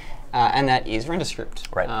quickly. And that is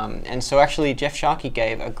RenderScript. Right. And so actually Jeff Sharkey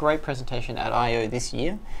gave a great presentation at I/O this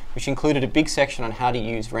year, which included a big section on how to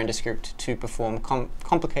use RenderScript to perform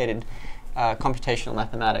complicated computational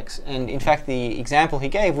mathematics. And in fact, the example he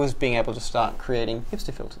gave was being able to start creating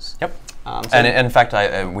hipster filters. Yep. And in fact,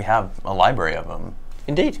 we have a library of them.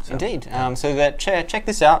 Indeed. So that check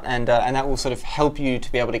this out, and that will sort of help you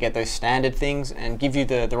to be able to get those standard things and give you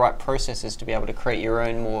the right processes to be able to create your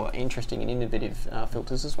own more interesting and innovative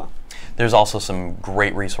filters as well. There's also some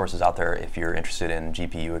great resources out there if you're interested in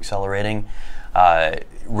GPU accelerating.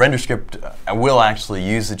 RenderScript will actually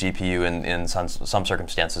use the GPU in some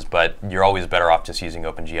circumstances, but you're always better off just using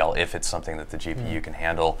OpenGL if it's something that the GPU can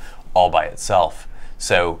handle all by itself.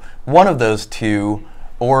 So one of those two,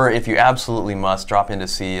 or if you absolutely must, drop into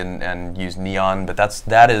C and use Neon, but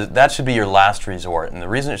that should be your last resort. And the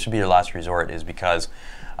reason it should be your last resort is because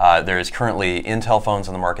there's currently Intel phones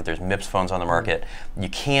on the market, there's MIPS phones on the market. You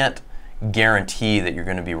can't guarantee that you're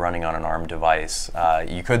going to be running on an ARM device.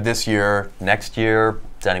 You could this year, next year,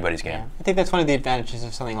 it's anybody's game. Yeah. I think that's one of the advantages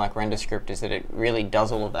of something like RenderScript is that it really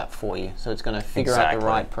does all of that for you. So it's going to figure out the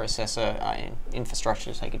right processor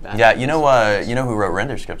infrastructure to take advantage. Yeah, you know who wrote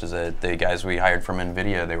RenderScript is the guys we hired from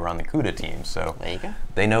NVIDIA. They were on the CUDA team, so there you go.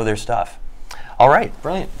 They know their stuff. All right,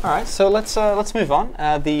 brilliant. All right, so let's move on.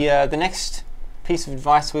 The next piece of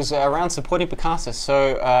advice was around supporting Picasa.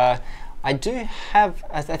 So I do have,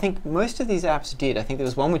 I think most of these apps did. I think there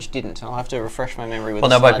was one which didn't. I'll have to refresh my memory with.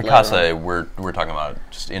 Well, now by Picasa, we're talking about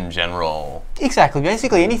just in general. Exactly.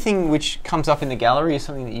 Basically, anything which comes up in the gallery is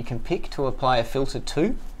something that you can pick to apply a filter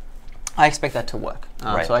to. I expect that to work.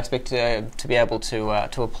 Right. So I expect to be able to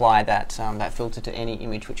apply that filter to any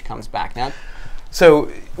image which comes back. Now,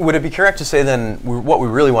 so would it be correct to say then what we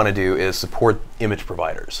really want to do is support image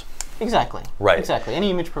providers? Exactly. Right. Exactly. Any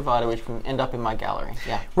image provider which can end up in my gallery.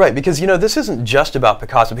 Yeah. Right, because this isn't just about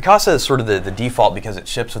Picasa. Picasa is sort of the default because it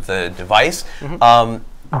ships with the device.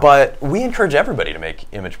 But we encourage everybody to make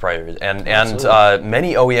image providers, and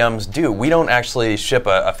many OEMs do. We don't actually ship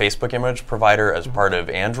a Facebook image provider as part of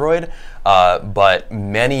Android, but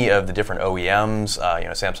many of the different OEMs,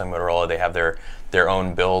 Samsung, Motorola, they have their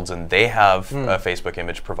own builds, and they have a Facebook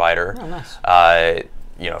image provider. Oh, nice.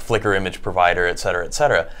 Flickr image provider, et cetera, et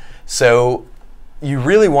cetera. So you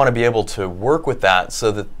really want to be able to work with that so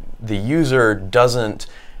that the user doesn't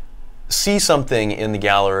see something in the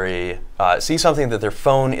gallery, see something that their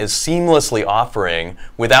phone is seamlessly offering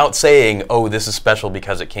without saying, oh, this is special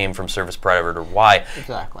because it came from service provider Y.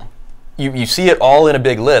 Exactly. You see it all in a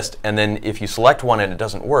big list, and then if you select one and it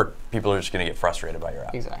doesn't work, people are just going to get frustrated by your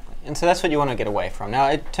app. Exactly. And so that's what you want to get away from. Now,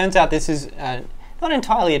 it turns out this is not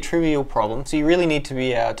entirely a trivial problem, so you really need to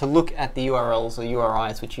be to look at the URLs or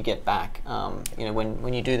URIs which you get back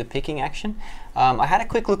when you do the picking action. I had a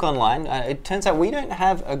quick look online. It turns out we don't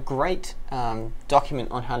have a great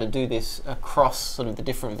document on how to do this across sort of the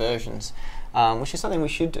different versions, which is something we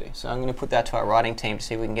should do. So I'm going to put that to our writing team to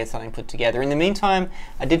see if we can get something put together. In the meantime,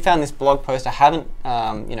 I did find this blog post. I haven't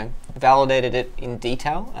validated it in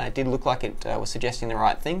detail. It did look like it was suggesting the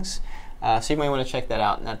right things. So you may want to check that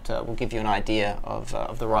out, and that will give you an idea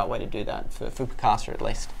of the right way to do that for Picasa at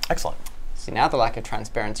least. Excellent. See, now the lack of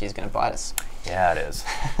transparency is going to bite us. Yeah, it is.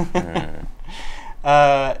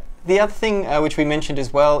 The other thing which we mentioned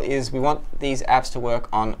as well is we want these apps to work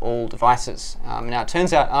on all devices. Now it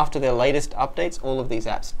turns out after their latest updates, all of these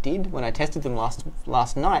apps did. When I tested them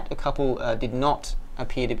last night, a couple did not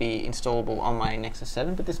appear to be installable on my Nexus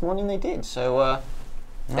 7, but this morning they did. So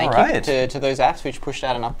thank you to those apps which pushed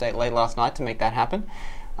out an update late last night to make that happen.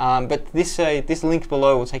 But this link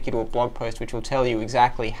below will take you to a blog post which will tell you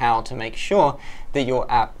exactly how to make sure that your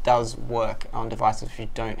app does work on devices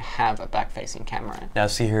which don't have a back-facing camera. Now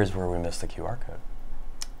see, here's where we missed the QR code.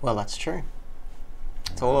 Well, that's true.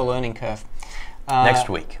 It's all a learning curve. Next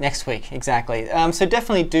week. Next week, exactly. So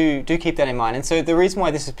definitely do keep that in mind. And so the reason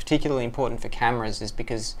why this is particularly important for cameras is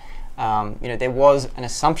because there was an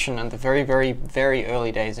assumption in the very, very, very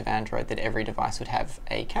early days of Android that every device would have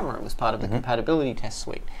a camera. It was part of the compatibility test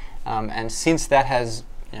suite. And since that has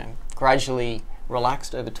gradually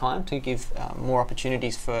relaxed over time to give more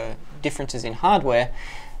opportunities for differences in hardware,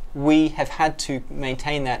 we have had to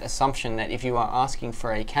maintain that assumption that if you are asking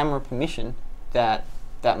for a camera permission, that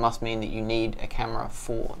must mean that you need a camera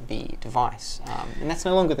for the device. And that's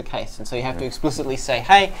no longer the case. And so you have to explicitly say,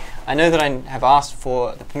 hey, I know that I have asked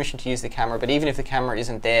for the permission to use the camera, but even if the camera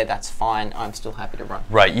isn't there, that's fine. I'm still happy to run.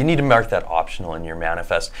 Right. You need to mark that optional in your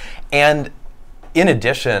manifest. And in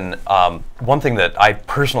addition, one thing that I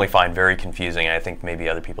personally find very confusing, and I think maybe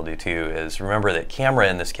other people do too, is remember that camera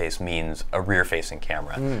in this case means a rear-facing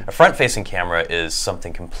camera. A front-facing camera is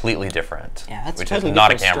something completely different, yeah, that's which totally is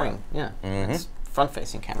not a different camera. Yeah, it's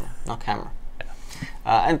front-facing camera, not camera.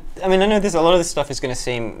 And I mean, I know a lot of this stuff is going to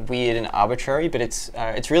seem weird and arbitrary, but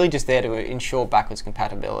it's really just there to ensure backwards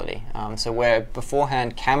compatibility. So where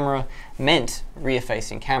beforehand camera meant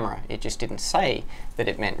rear-facing camera, it just didn't say that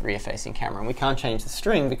it meant rear-facing camera. And we can't change the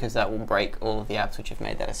string because that will break all of the apps which have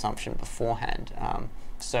made that assumption beforehand.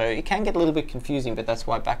 So it can get a little bit confusing, but that's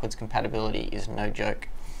why backwards compatibility is no joke.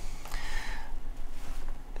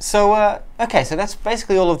 Okay, so that's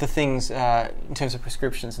basically all of the things in terms of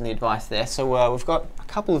prescriptions and the advice there. So we've got a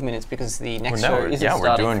couple of minutes because the next show isn't starting. Yeah,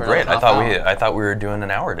 we're doing great. I thought we were doing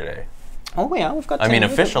an hour today. Oh, we are. We've got.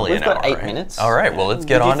 Officially we've got an hour, 8 right? minutes. All right. Well, let's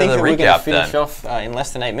get on to the recap then. If you think that we're going to finish off in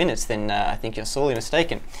less than 8 minutes, then I think you're sorely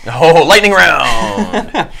mistaken. Oh, lightning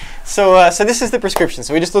round! So this is the prescription.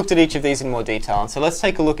 So we just looked at each of these in more detail, and so let's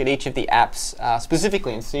take a look at each of the apps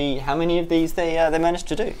specifically and see how many of these they managed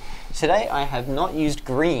to do. Today, I have not used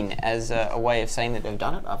green as a way of saying that they've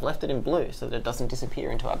done it. I've left it in blue so that it doesn't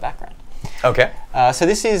disappear into our background. Okay. So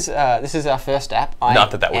this is our first app.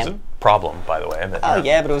 Not that was a problem, by the way. But,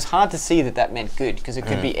 yeah, but it was hard to see that meant good because it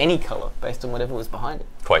could be any color based on whatever was behind it.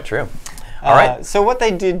 Quite true. All right. So what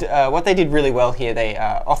they did really well here, they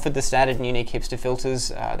offered the standard and unique hipster filters.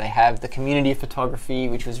 They have the community of photography,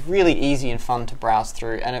 which was really easy and fun to browse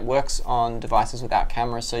through, and it works on devices without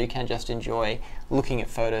cameras, so you can just enjoy looking at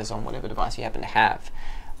photos on whatever device you happen to have.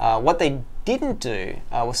 What they didn't do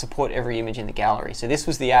was support every image in the gallery. So this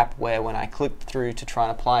was the app where when I clicked through to try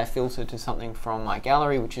and apply a filter to something from my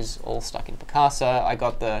gallery, which is all stuck in Picasa,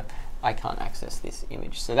 I can't access this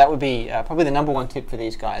image. So that would be probably the #1 tip for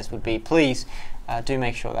these guys would be please do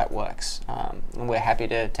make sure that works. And we're happy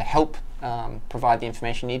to help provide the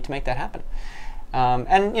information you need to make that happen.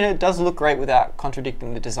 And it does look great without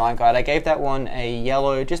contradicting the design guide. I gave that one a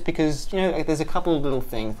yellow just because there's a couple of little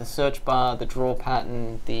things: the search bar, the draw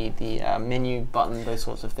pattern, the menu button, those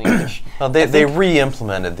sorts of things. Which well, they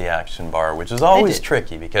re-implemented the action bar, which is always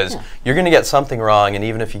tricky because you're going to get something wrong, and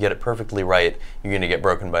even if you get it perfectly right, you're going to get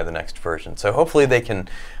broken by the next version. So hopefully they can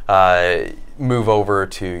move over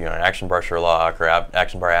to an Action Bar Sherlock or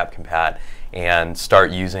Action Bar App Compat and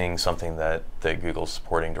start using something that Google's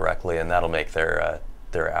supporting directly, and that'll make their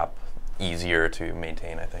app easier to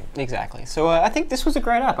maintain, I think. Exactly. So I think this was a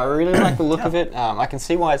great app. I really like the look of it. I can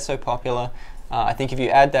see why it's so popular. I think if you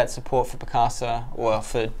add that support for Picasa or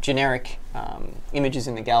for generic images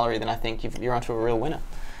in the gallery, then I think you're onto a real winner.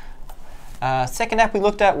 Second app we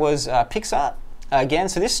looked at was PixArt. Again,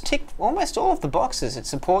 so this ticked almost all of the boxes. It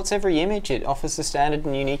supports every image. It offers the standard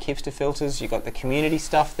and unique hipster filters. You've got the community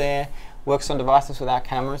stuff there. Works on devices without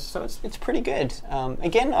cameras, so it's pretty good.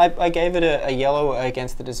 Again, I gave it a yellow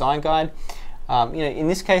against the design guide. In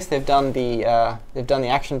this case, they've done the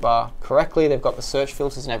action bar correctly. They've got the search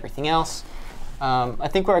filters and everything else. I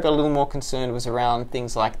think where I got a little more concerned was around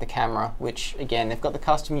things like the camera, which again, they've got the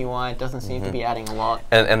custom UI. It doesn't seem to be adding a lot.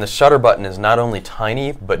 And the shutter button is not only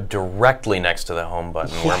tiny, but directly next to the home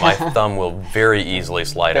button, where my thumb will very easily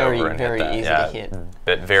slide over and hit that. Very easy to hit.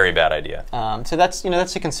 But very bad idea. So that's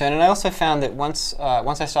that's a concern. And I also found that once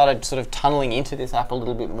I started sort of tunneling into this app a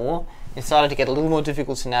little bit more, it started to get a little more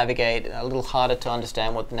difficult to navigate, a little harder to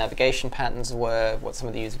understand what the navigation patterns were, what some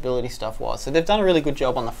of the usability stuff was. So they've done a really good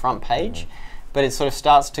job on the front page. But it sort of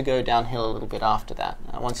starts to go downhill a little bit after that,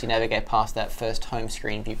 once you navigate past that first home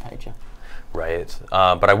screen view page. Right.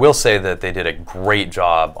 But I will say that they did a great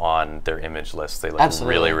job on their image list. They look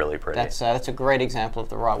really, really pretty. That's a great example of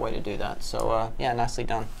the right way to do that. So yeah, nicely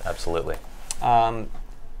done. Absolutely.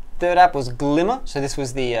 Third app was Glimmer. So this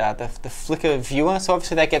was the Flickr viewer. So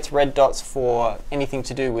obviously that gets red dots for anything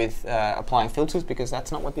to do with applying filters, because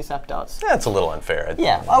that's not what this app does. That's a little unfair.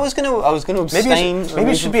 Yeah, I was going to abstain.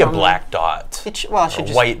 Maybe it should be a black dot. I should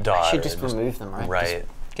just white dot. I should just remove them, right? Right.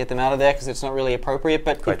 Just get them out of there because it's not really appropriate.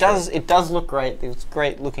 But it does look great. It's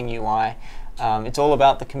great looking UI. It's all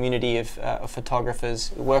about the community of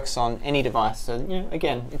photographers. It works on any device. So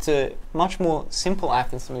again, it's a much more simple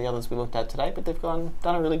app than some of the others we looked at today, but they've done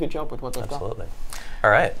a really good job with what they've done. Absolutely.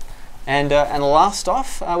 All right. And last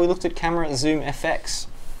off, we looked at Camera Zoom FX.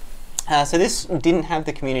 So this didn't have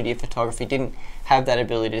the community of photography, didn't have that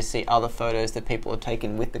ability to see other photos that people have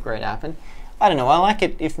taken with the great app. And I don't know, I like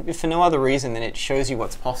it if for no other reason than it shows you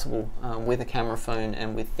what's possible with a camera phone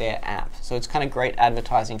and with their app. So it's kind of great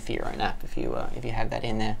advertising for your own app if you have that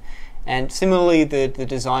in there. And similarly, the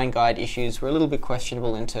design guide issues were a little bit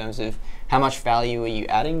questionable in terms of how much value are you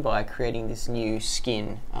adding by creating this new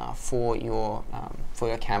skin for your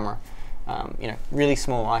camera. Really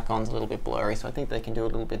small icons, a little bit blurry. So I think they can do a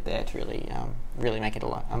little bit there to really make it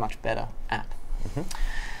a much better app. Mm-hmm.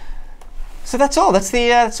 So that's all.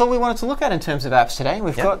 That's all we wanted to look at in terms of apps today.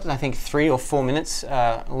 We've got, I think, 3 or 4 minutes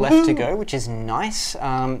left to go, which is nice.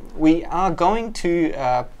 We are going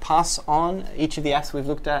to pass on each of the apps we've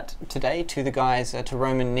looked at today to the guys, to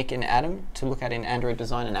Roman, Nick, and Adam, to look at in Android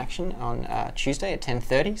Design in Action on Tuesday at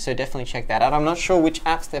 10:30. So definitely check that out. I'm not sure which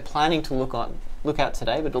apps they're planning to look at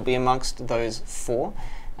today, but it'll be amongst those 4.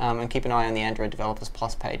 and keep an eye on the Android Developers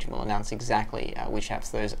Plus page, and we'll announce exactly which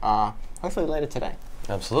apps those are, hopefully later today.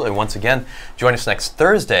 Absolutely. Once again, join us next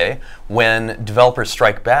Thursday when developers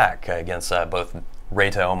strike back against both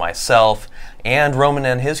Reto, myself, and Roman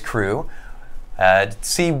and his crew.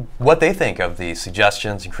 See what they think of the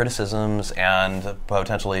suggestions and criticisms and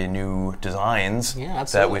potentially new designs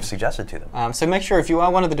that we've suggested to them. So make sure, if you are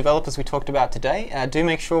one of the developers we talked about today, do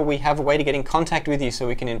make sure we have a way to get in contact with you so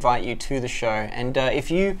we can invite you to the show. And if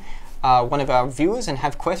you are one of our viewers and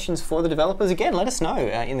have questions for the developers, again, let us know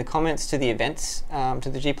in the comments to the events, to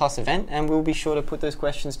the G+ event, and we'll be sure to put those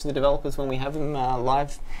questions to the developers when we have them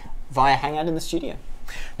live via Hangout in the studio.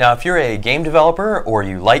 Now, if you're a game developer, or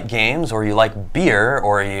you like games, or you like beer,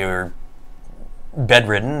 or you're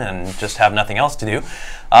bedridden and just have nothing else to do,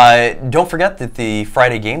 don't forget that the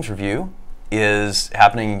Friday Games Review is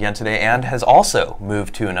happening again today and has also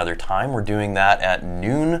moved to another time. We're doing that at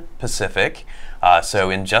noon Pacific, so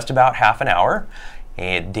in just about half an hour.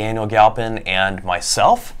 Daniel Galpin and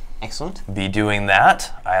myself be doing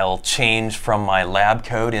that. I'll change from my lab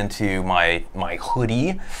coat into my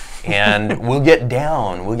hoodie, and we'll get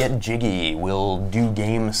down, we'll get jiggy, we'll do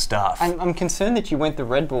game stuff. I'm concerned that you went the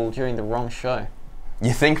Red Bull during the wrong show.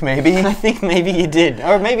 You think maybe? I think maybe you did.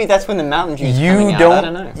 Or maybe that's when the Mountain Dew is coming out. I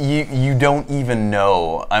don't know. You don't even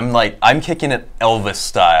know. I'm kicking it Elvis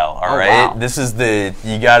style, all right? Wow. This is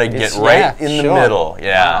you gotta get right in the middle.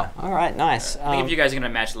 Yeah. Wow. All right, nice. I think if you guys are gonna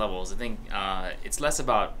match levels, I think it's less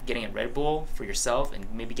about getting a Red Bull for yourself and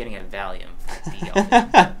maybe getting a Valium for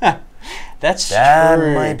the That's true.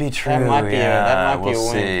 That might be true. That might be a win.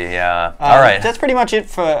 We'll see. Yeah. All right. That's pretty much it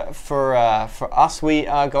for us. We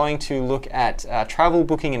are going to look at travel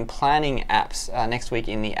booking and planning apps next week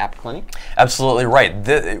in the App Clinic. Absolutely right.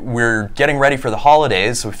 We're getting ready for the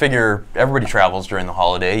holidays, so we figure everybody travels during the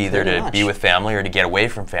holiday, either to be with family or to get away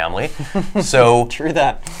from family. So true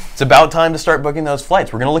that. It's about time to start booking those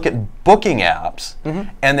flights. We're going to look at booking apps,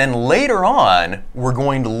 and then later on, we're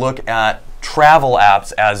going to look at travel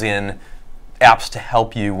apps, as in apps to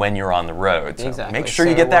help you when you're on the road. So exactly. Make sure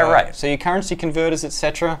you get that right. So your currency converters,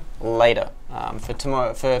 etc., later.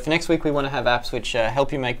 For next week, we want to have apps which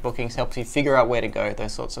help you make bookings, help you figure out where to go,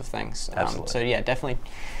 those sorts of things. Absolutely. So yeah, definitely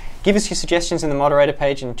give us your suggestions in the moderator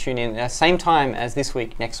page and tune in same time as this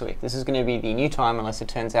week, next week. This is going to be the new time, unless it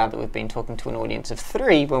turns out that we've been talking to an audience of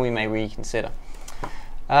 3 when we may reconsider.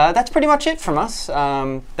 That's pretty much it from us.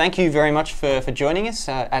 Thank you very much for joining us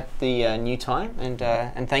at the new time,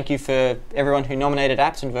 and thank you for everyone who nominated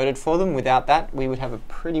apps and voted for them. Without that, we would have a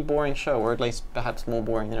pretty boring show, or at least perhaps more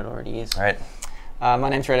boring than it already is. All right. My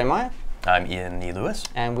name's Reto Meyer. I'm Ian E. Lewis.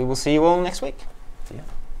 And we will see you all next week. See ya.